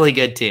a really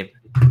good team.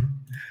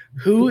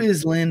 Who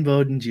is Lynn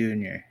Bowden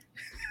Jr.?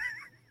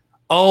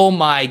 Oh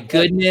my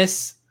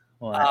goodness.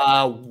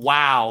 What?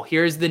 Wow.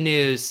 Here's the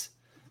news.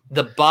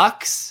 The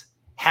Bucks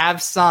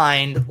have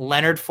signed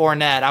Leonard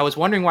Fournette. I was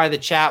wondering why the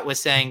chat was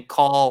saying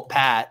call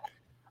Pat.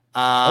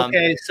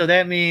 Okay, so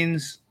that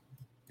means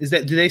do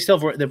they still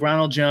have the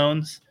Ronald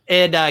Jones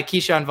and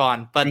Keyshawn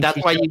Vaughn? But and that's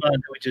Keyshawn why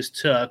we just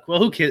took. Well,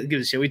 who gives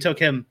a shit? We took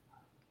him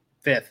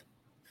 5th.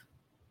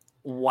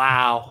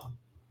 Wow.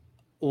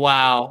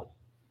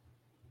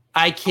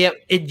 I can't.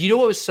 You know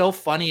what was so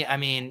funny? I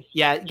mean,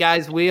 yeah,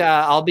 guys,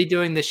 I'll be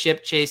doing the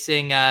ship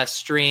chasing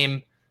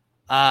stream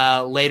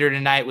later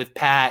tonight with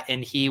Pat,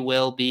 and he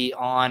will be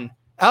on.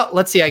 Oh,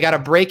 let's see. I got a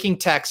breaking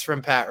text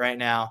from Pat right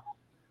now.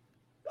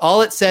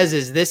 All it says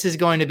is this is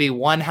going to be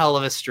one hell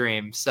of a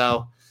stream.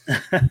 So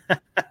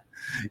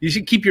you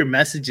should keep your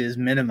messages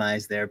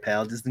minimized there,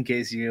 pal, just in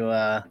case you.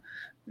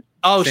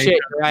 Oh shit!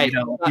 Right.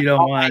 You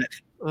don't want it.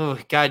 Oh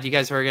God, you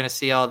guys are going to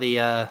see all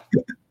the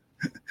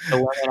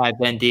women I've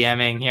been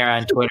DMing here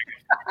on Twitter.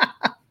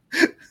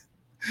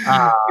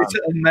 It's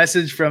a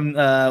message from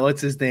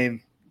what's his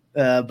name,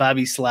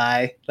 Bobby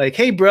Sly. Like,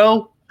 hey,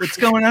 bro, what's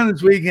going on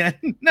this weekend?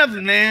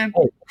 Nothing, man.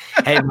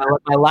 Hey,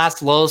 my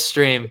last LOL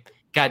stream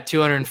got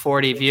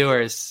 240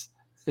 viewers.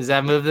 Does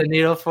that move the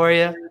needle for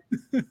you?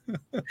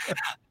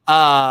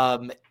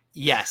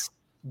 Yes.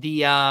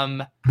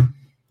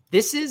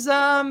 This is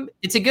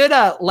it's a good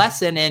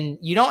lesson, and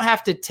you don't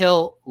have to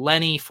tilt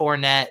Lenny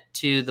Fournette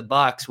to the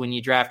Bucks when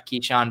you draft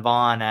Keyshawn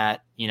Vaughn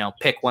at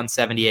pick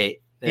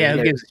 178. Yeah,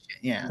 who gives a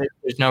shit? Yeah,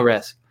 there's no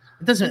risk.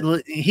 It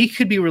doesn't. He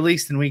could be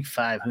released in week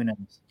 5. Who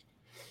knows?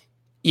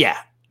 Yeah,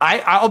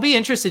 I'll be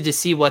interested to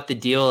see what the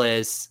deal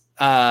is,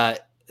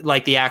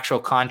 like the actual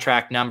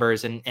contract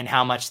numbers and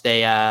how much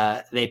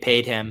they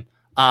paid him.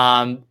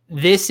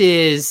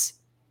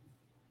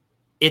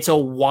 It's a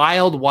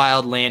wild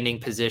landing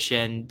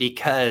position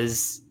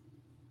because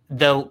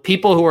the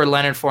people who are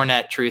Leonard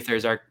Fournette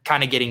truthers are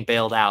kind of getting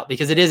bailed out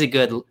because it's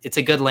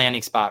a good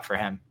landing spot for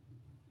him.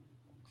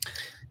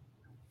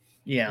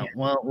 Yeah,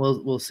 well,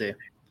 we'll see.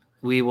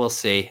 We will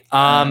see.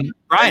 Brian,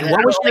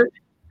 what was your?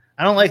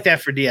 I don't like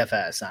that for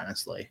DFS,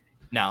 honestly.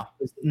 No.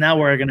 Now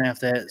we're gonna have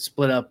to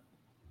split up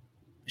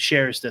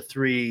shares to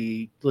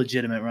 3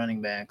 legitimate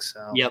running backs.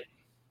 So. Yep.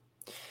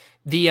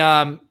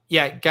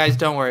 Yeah, guys,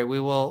 don't worry. We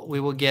will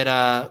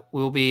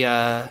be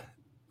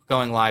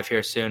going live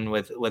here soon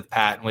with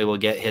Pat, and we will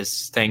get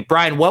his thing.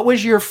 Brian, what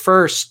was your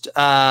first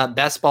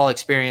best ball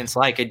experience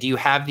like? Do you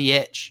have the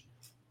itch?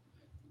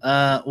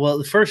 Well,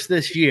 the first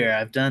this year.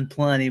 I've done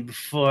plenty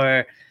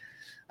before.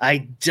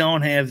 I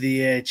don't have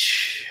the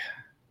itch.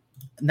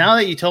 Now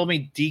that you told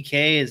me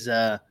DK is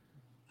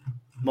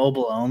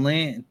mobile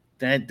only,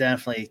 that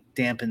definitely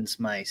dampens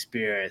my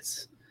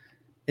spirits.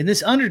 In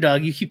this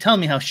underdog, you keep telling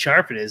me how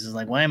sharp it is. It's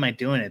like, why am I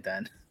doing it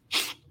then?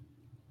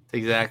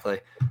 Exactly.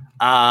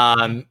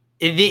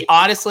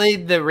 Honestly,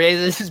 the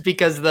reason is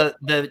because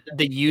the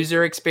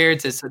user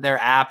experience is their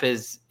app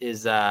is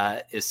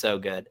so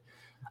good.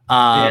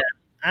 Yeah,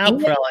 I'll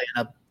probably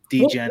end up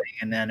degenning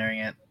and entering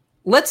it.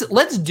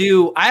 Let's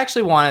do. I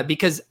actually want it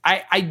because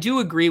I do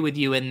agree with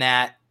you in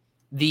that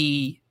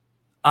the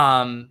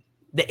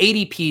the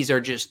ADPs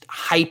are just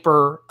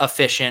hyper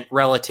efficient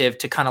relative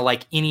to kind of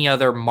like any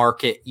other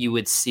market you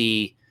would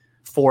see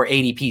for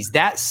ADPs.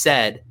 That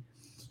said,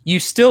 you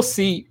still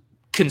see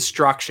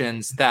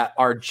constructions that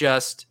are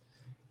just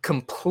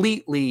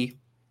completely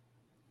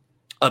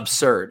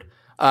absurd.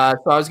 So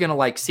I was going to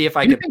like see if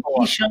I could.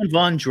 Keyshawn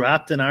Vaughn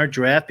dropped in our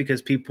draft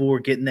because people were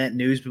getting that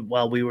news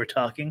while we were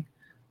talking.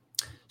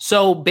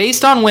 So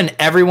based on when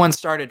everyone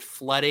started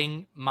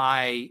flooding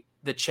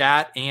the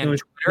chat and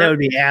Twitter, that would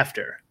be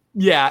after.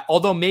 Yeah,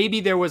 although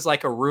maybe there was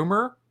like a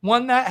rumor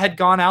one that had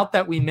gone out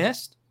that we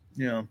missed.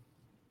 Yeah.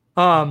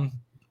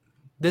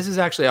 This is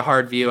actually a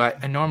hard view.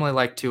 I normally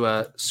like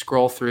to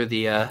scroll through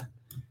the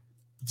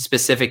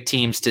specific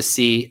teams to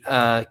see.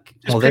 Pick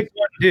one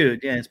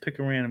dude. Yeah, just pick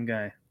a random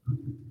guy.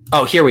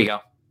 Oh, here we go.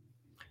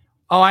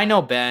 Oh, I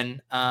know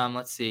Ben.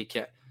 Let's see.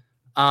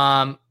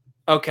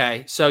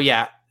 Okay, so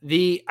yeah,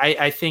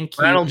 I think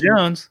Ronald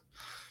Jones.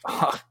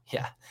 Oh,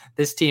 yeah,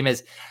 this team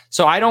is.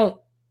 So I don't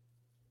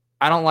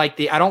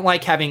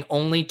like having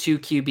only 2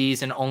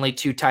 QBs and only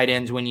 2 tight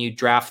ends when you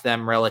draft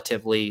them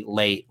relatively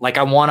late. Like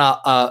I want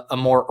a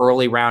more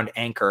early round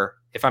anchor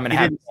if I'm going to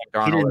have Sam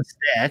Darnold. He didn't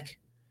stack.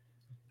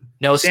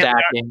 No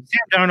stacking.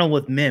 Sam Darnold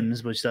with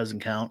Mims, which doesn't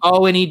count.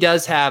 Oh, and he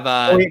does have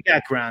he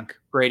got Gronk.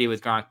 Brady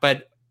with Gronk,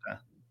 but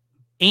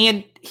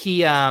and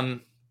he I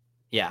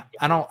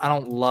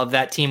don't love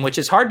that team, which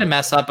is hard to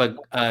mess up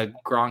a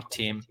Gronk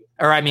team,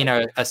 or I mean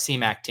a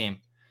CMAC team.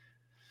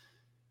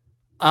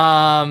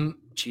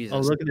 Jesus. Oh,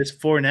 look at this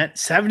Fournette,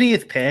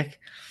 70th pick.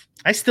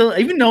 I still,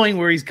 even knowing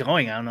where he's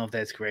going, I don't know if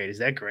that's great. Is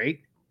that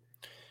great?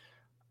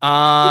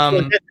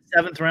 The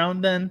 7th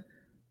round then?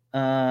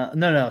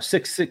 No,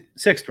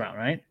 sixth round,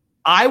 right?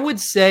 I would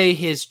say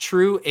his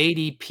true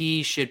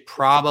ADP should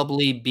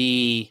probably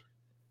be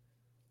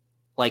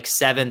like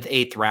 7th,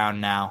 8th round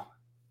now.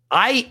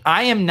 I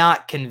am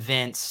not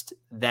convinced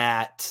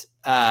that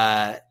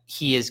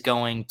he is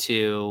going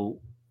to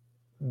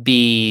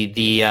be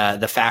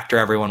the factor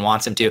everyone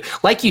wants him to.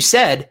 Like you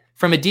said,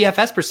 from a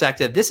DFS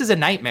perspective, this is a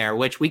nightmare,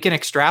 which we can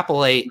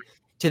extrapolate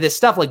to this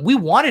stuff. Like we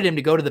wanted him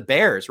to go to the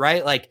Bears,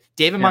 right? Like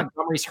David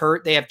Montgomery's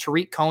hurt. They have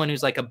Tariq Cohen,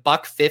 who's like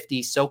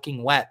 $150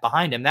 soaking wet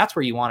behind him. That's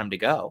where you want him to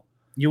go.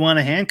 You want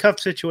a handcuff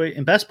situation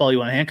in best ball. You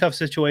want a handcuff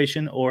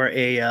situation or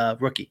a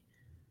rookie.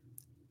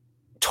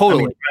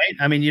 Totally. Right.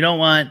 I mean, you don't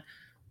want,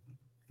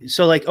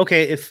 so like,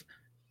 okay, if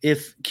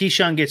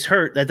Keyshawn gets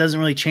hurt, that doesn't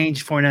really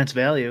change Fournette's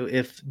value.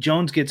 If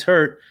Jones gets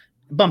hurt,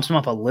 it bumps him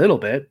up a little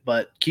bit,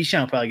 but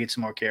Keyshawn will probably get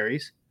some more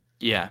carries.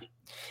 Yeah.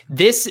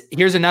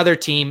 Here's another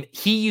team.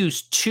 He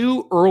used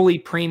 2 early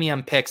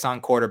premium picks on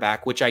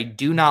quarterback, which I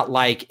do not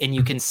like. And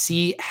you can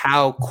see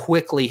how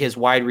quickly his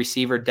wide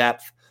receiver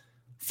depth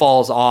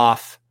falls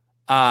off.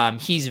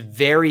 He's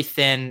very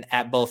thin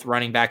at both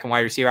running back and wide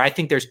receiver. I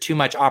think there's too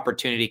much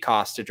opportunity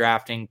cost to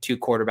drafting 2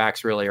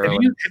 quarterbacks really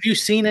early. Have you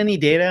seen any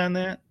data on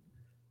that?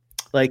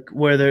 Like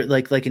where they're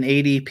like an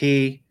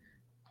ADP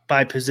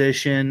by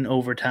position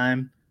over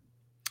time?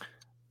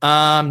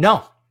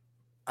 No,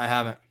 I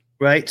haven't.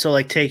 Right. So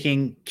like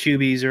taking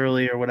QBs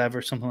early or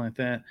whatever, something like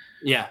that.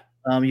 Yeah.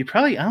 You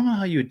probably, I don't know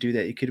how you would do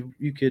that.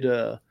 You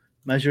could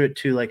measure it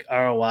to like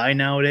ROI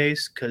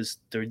nowadays because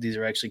these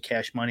are actually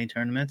cash money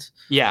tournaments.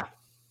 Yeah.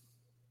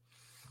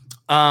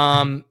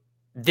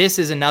 This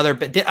is another,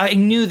 but I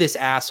knew this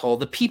asshole.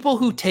 The people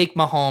who take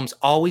Mahomes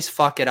always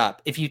fuck it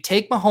up. If you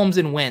take Mahomes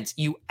and Wentz,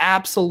 you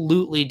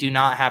absolutely do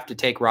not have to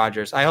take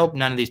Rodgers. I hope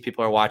none of these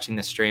people are watching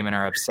this stream and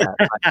are upset.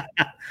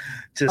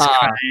 Just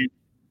crying.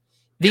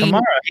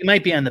 Kamara, he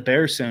might be on the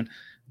Bears soon.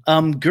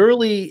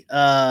 Gurley,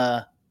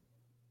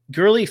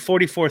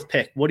 44th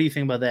pick. What do you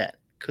think about that?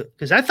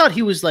 Because I thought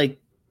he was like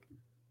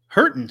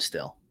hurting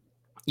still.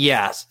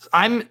 Yes,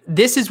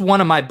 this is one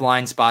of my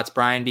blind spots,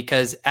 Brian,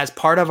 because as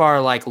part of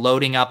our like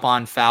loading up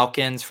on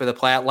Falcons for the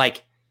play,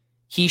 like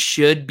he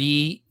should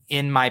be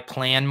in my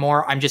plan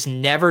more. I'm just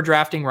never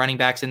drafting running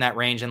backs in that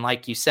range. And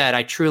like you said,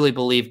 I truly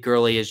believe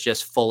Gurley is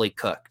just fully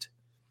cooked.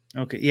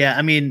 Okay. Yeah.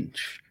 I mean,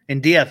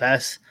 in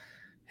DFS,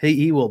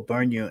 he will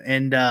burn you.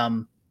 And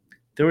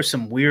there were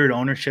some weird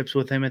ownerships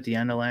with him at the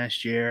end of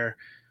last year.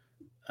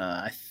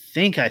 I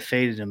think I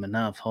faded him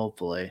enough,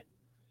 hopefully.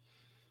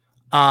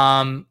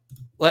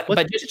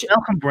 Is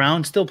Malcolm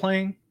Brown still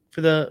playing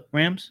for the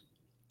Rams?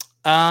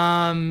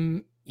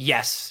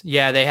 Yes.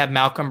 Yeah, they have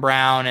Malcolm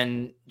Brown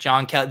and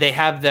John Kelly. They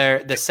have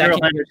the second,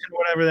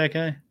 whatever that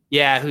guy.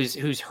 Yeah,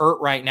 who's hurt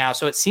right now.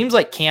 So it seems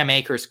like Cam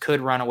Akers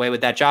could run away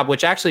with that job,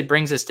 which actually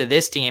brings us to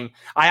this team.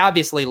 I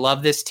obviously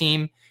love this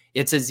team.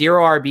 It's a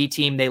 0 RB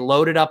team. They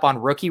loaded up on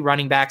rookie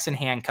running backs and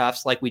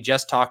handcuffs, like we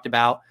just talked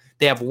about.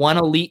 They have one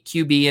elite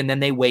QB, and then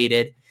they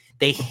waited.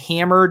 They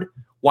hammered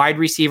wide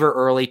receiver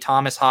early,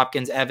 Thomas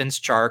Hopkins, Evans,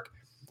 Chark,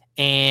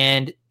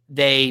 and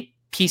they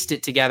pieced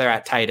it together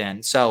at tight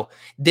end. So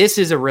this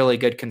is a really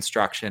good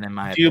construction in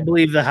my opinion. Do you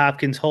believe the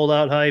Hopkins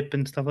holdout hype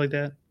and stuff like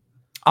that?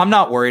 I'm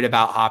not worried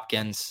about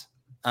Hopkins.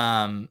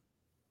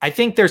 I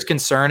think there's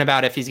concern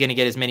about if he's going to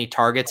get as many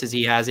targets as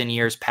he has in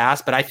years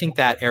past, but I think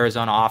that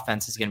Arizona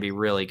offense is going to be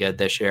really good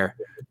this year.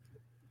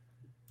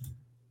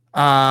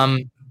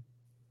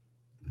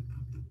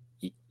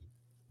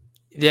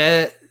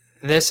 Yeah,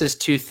 this is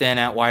too thin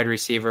at wide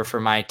receiver for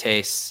my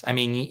tastes. I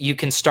mean, you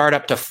can start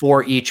up to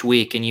 4 each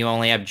week, and you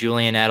only have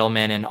Julian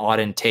Edelman and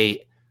Auden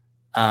Tate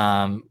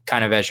kind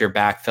of as your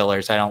back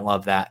fillers. I don't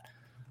love that.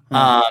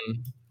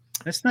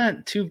 That's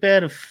not too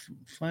bad of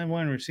 5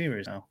 wide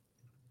receivers, though.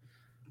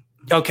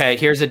 Okay,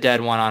 here's a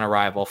dead one on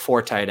arrival.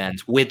 4 tight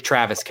ends with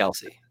Travis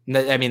Kelce.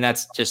 I mean,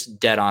 that's just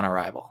dead on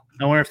arrival.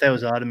 I wonder if that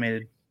was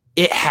automated.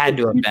 It had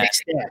to have been.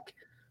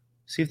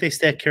 See if they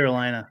stack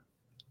Carolina.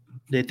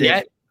 They did.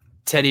 Yeah,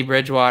 Teddy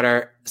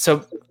Bridgewater.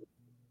 So,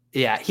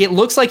 yeah, it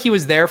looks like he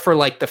was there for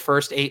like the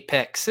first 8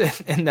 picks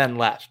and then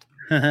left.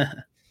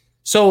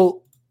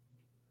 So,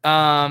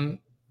 yeah,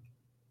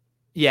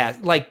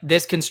 like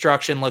this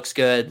construction looks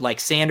good. Like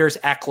Sanders,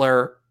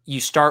 Eckler, you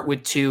start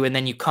with 2, and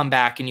then you come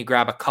back and you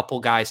grab a couple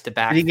guys to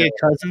back. Did he get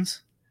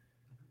Cousins?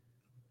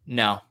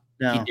 No,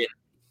 he didn't.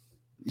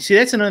 See,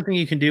 that's another thing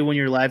you can do when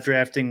you're live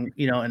drafting,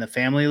 in a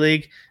family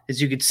league, is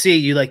you could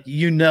see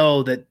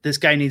that this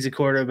guy needs a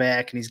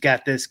quarterback and he's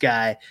got this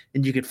guy,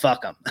 and you could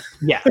fuck him.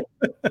 Yeah.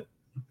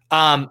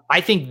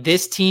 I think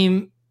this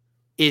team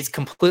is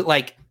complete,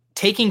 like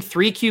taking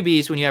 3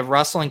 QBs when you have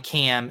Russell and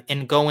Cam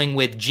and going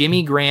with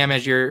Jimmy Graham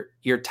as your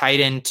tight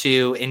end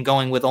 2 and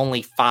going with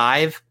only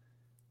 5.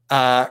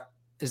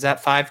 Is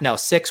that 5? No,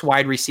 6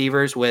 wide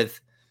receivers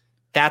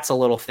that's a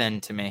little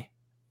thin to me.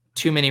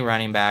 Too many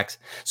running backs.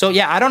 So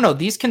yeah, I don't know.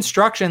 These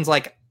constructions,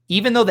 like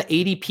even though the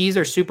ADPs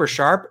are super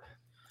sharp,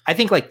 I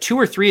think like 2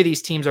 or 3 of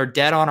these teams are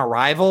dead on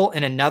arrival,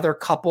 and another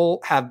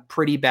couple have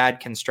pretty bad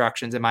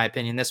constructions, in my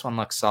opinion. This one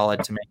looks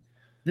solid to me.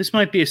 This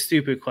might be a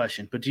stupid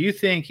question, but do you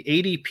think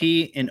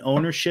ADP and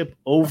ownership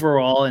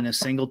overall in a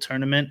single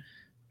tournament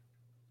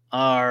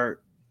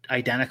are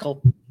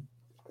identical?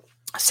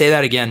 Say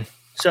that again.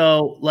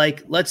 So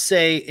like, let's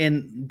say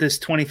in this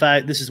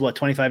this is what,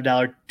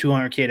 $25,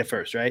 $200K to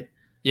first, right?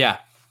 Yeah.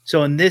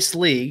 So in this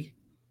league,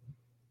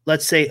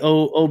 let's say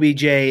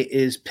OBJ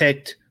is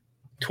picked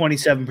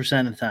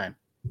 27% of the time.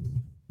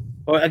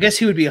 Or I guess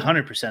he would be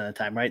 100% of the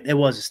time, right? It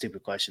was a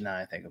stupid question now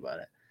I think about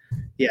it.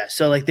 Yeah,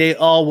 so like they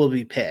all will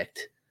be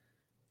picked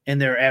in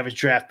their average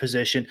draft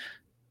position.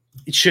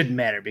 It shouldn't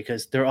matter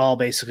because they're all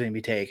basically going to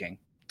be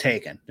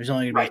taken. There's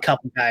only going to be a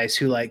couple guys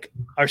who like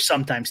are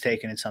sometimes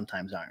taken and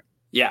sometimes aren't.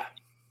 Yeah.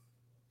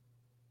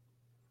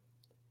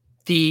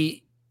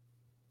 To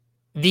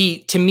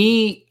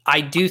me,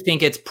 I do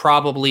think it's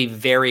probably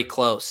very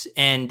close.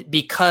 And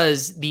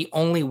because the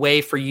only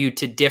way for you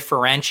to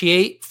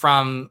differentiate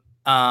from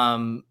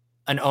an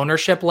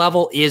ownership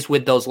level is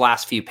with those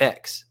last few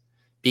picks.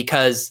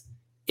 Because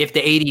if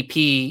the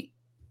ADP,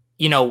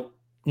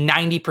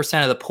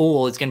 90% of the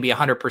pool is going to be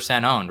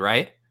 100% owned,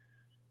 right?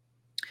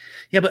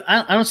 Yeah, but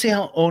I don't see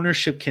how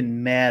ownership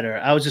can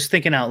matter. I was just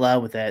thinking out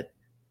loud with that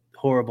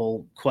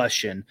horrible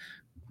question.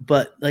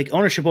 But like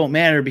ownership won't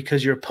matter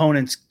because your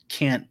opponents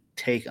can't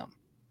take them.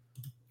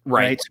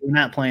 Right. So we're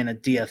not playing a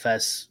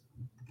DFS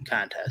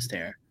contest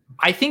here.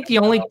 I think the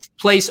only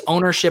place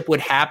ownership would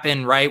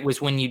happen, right,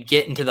 was when you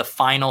get into the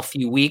final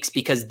few weeks,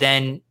 because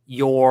then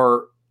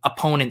your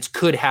opponents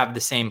could have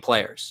the same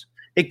players.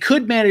 It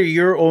could matter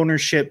your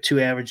ownership to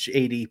average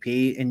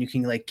ADP, and you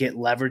can like get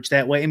leverage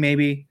that way,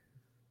 maybe.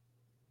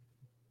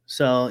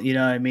 So, you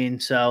know what I mean?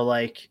 So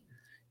like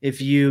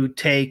if you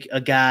take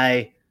a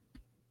guy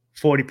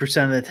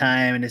 40% of the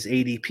time and his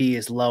ADP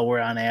is lower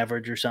on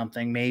average or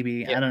something,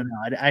 maybe. Yep. I don't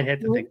know. I'd have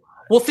to think.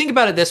 Well, think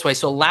about it this way.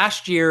 So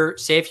last year,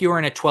 say if you were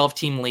in a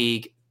 12-team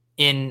league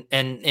in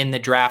the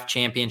draft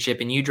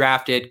championship and you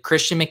drafted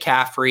Christian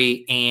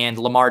McCaffrey and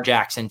Lamar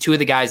Jackson, 2 of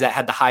the guys that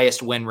had the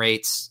highest win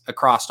rates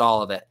across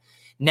all of it.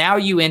 Now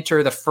you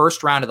enter the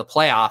first round of the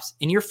playoffs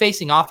and you're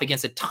facing off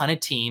against a ton of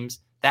teams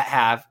that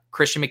have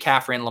Christian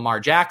McCaffrey and Lamar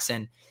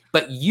Jackson,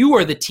 but you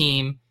are the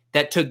team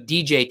that took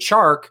DJ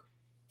Chark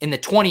in the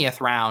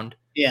 20th round,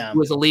 who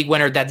was a league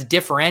winner that's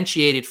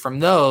differentiated from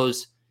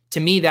those. To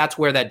me, that's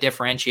where that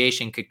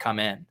differentiation could come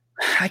in.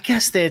 I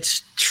guess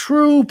that's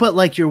true, but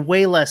like you're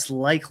way less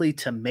likely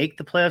to make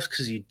the playoffs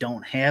because you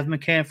don't have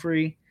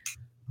McCaffrey.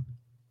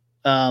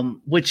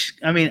 Which,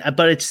 I mean,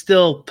 but it's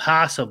still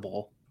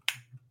possible.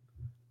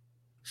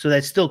 So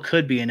that still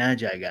could be an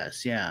edge, I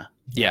guess. Yeah.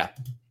 Yeah.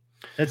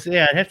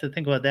 I'd have to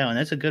think about that one.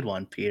 That's a good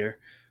one, Peter.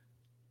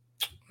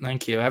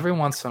 Thank you. Every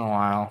once in a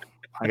while.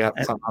 I got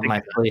something on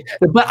my plate.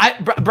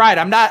 But Brian,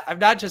 I'm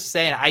not just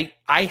saying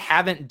I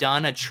haven't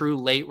done a true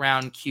late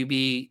round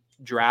QB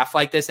draft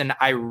like this, and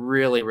I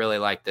really, really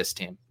like this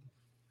team.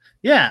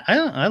 Yeah,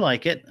 I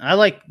like it. I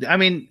like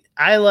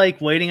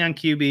waiting on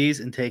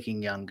QBs and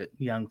taking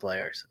young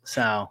players.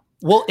 So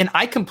well, and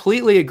I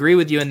completely agree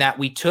with you in that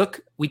we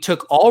took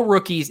all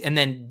rookies and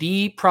then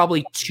the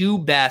probably 2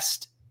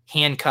 best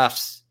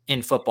handcuffs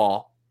in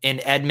football. In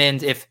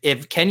Edmonds,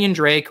 if Kenyon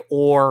Drake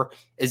or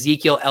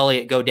Ezekiel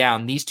Elliott go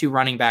down, these 2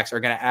 running backs are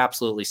going to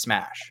absolutely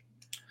smash.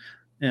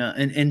 Yeah,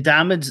 and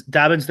Dobbins,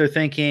 they're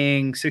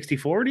thinking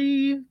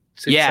 60-40,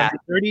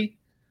 60-30.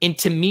 And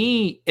to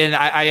me, and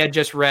I had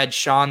just read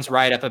Sean's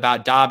write-up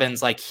about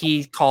Dobbins, like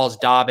he calls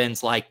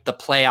Dobbins like the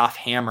playoff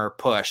hammer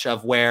push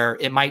of where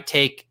it might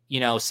take,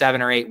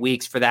 7 or 8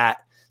 weeks for that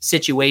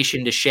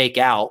situation to shake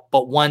out.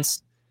 But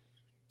once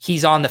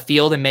he's on the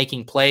field and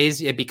making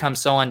plays, it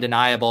becomes so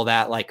undeniable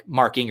that like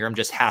Mark Ingram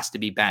just has to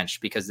be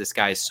benched because this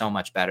guy is so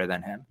much better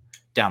than him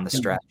down the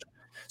stretch.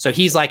 So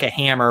he's like a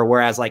hammer,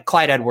 whereas like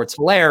Clyde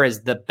Edwards-Helaire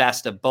is the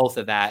best of both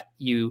of that.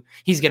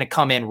 He's going to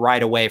come in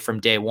right away from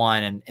day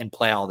one and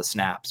play all the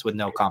snaps with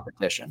no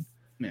competition.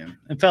 Yeah,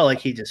 it felt like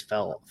he just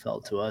fell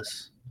to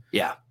us.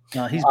 Yeah.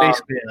 He's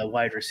basically a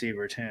wide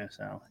receiver too,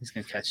 so he's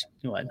going to catch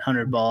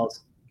 100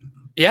 balls.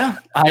 Yeah.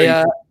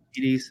 I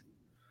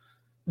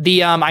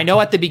know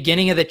at the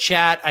beginning of the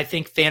chat, I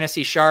think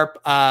Fantasy Sharp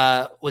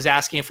was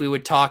asking if we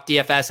would talk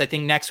DFS. I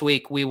think next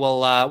week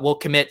we'll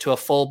commit to a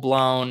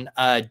full-blown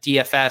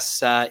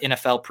DFS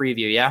NFL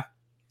preview, yeah?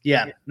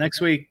 Yeah,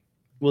 next week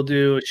we'll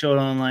do a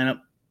showdown lineup,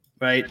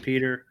 right,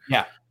 Peter?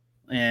 Yeah.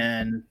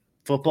 And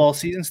football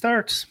season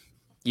starts.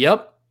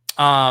 Yep.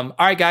 All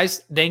right,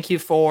 guys, thank you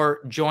for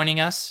joining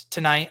us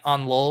tonight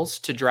on Lulz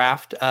to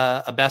draft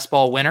a best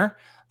ball winner.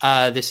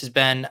 This has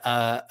been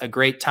a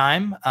great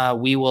time.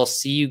 We will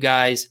see you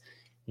guys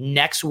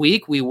next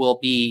week. We will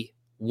be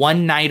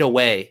one night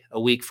away a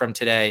week from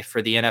today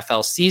for the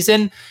NFL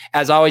season.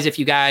 As always, if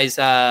you guys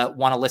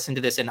want to listen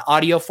to this in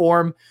audio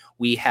form,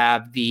 we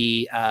have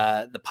the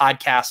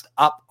podcast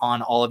up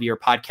on all of your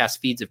podcast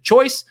feeds of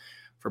choice.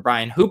 For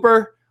Brian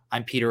Hooper,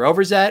 I'm Peter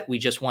Overzet. We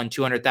just won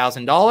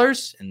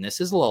 $200,000, and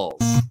this is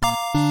Lulz.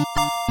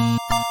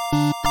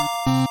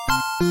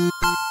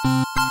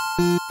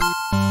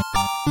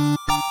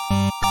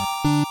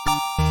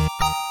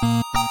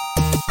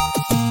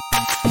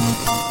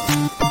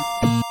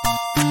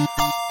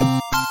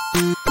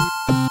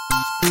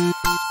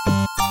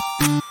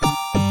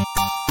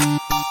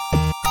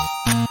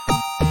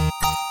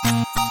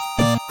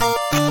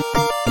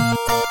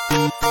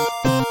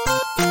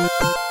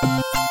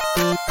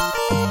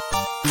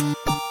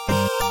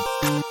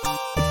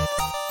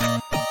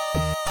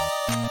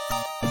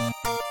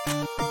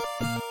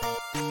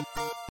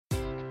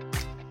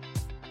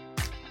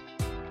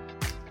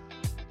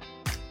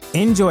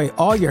 Enjoy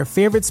all your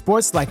favorite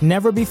sports like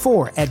never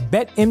before at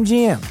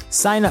BetMGM.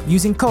 Sign up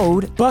using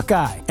code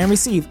Buckeye and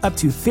receive up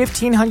to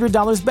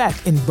 $1,500 back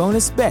in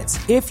bonus bets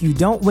if you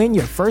don't win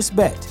your first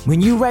bet.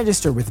 When you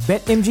register with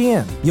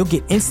BetMGM, you'll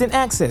get instant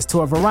access to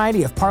a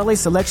variety of parlay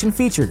selection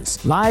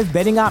features, live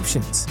betting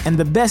options, and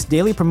the best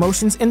daily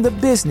promotions in the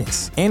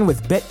business. And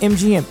with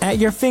BetMGM at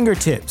your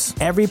fingertips,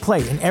 every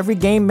play and every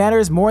game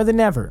matters more than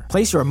ever.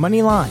 Place your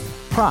money line,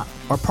 prop,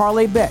 or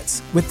parlay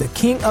bets with the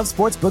king of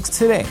sportsbooks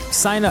today.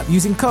 Sign up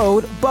using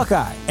code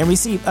Buckeye and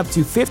receive up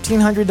to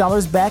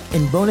 $1,500 back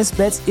in bonus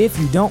bets if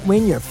you don't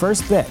win your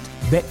first bet.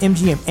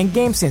 BetMGM and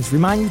GameSense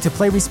remind you to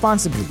play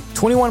responsibly.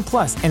 21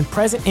 plus and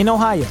present in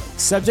Ohio,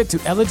 subject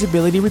to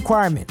eligibility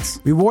requirements.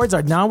 Rewards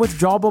are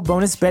non-withdrawable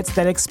bonus bets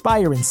that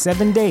expire in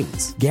 7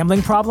 days.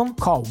 Gambling problem?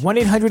 Call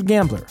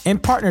 1-800-GAMBLER. In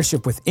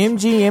partnership with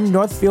MGM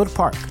Northfield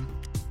Park.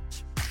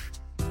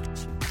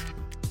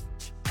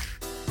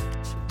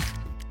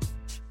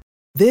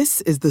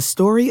 This is the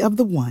story of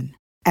the one.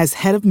 As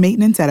head of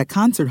maintenance at a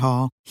concert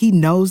hall, he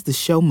knows the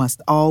show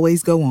must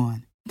always go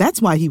on.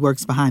 That's why he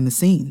works behind the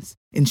scenes,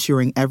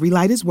 ensuring every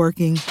light is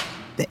working,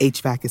 the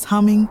HVAC is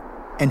humming,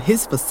 and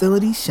his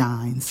facility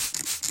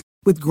shines.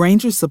 With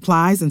Grainger's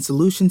supplies and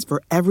solutions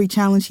for every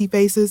challenge he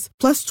faces,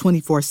 plus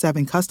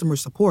 24/7 customer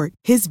support,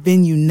 his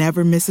venue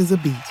never misses a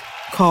beat.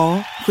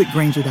 Call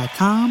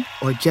quickgrainger.com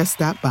or just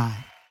stop by.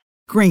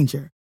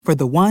 Grainger, for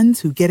the ones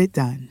who get it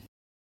done.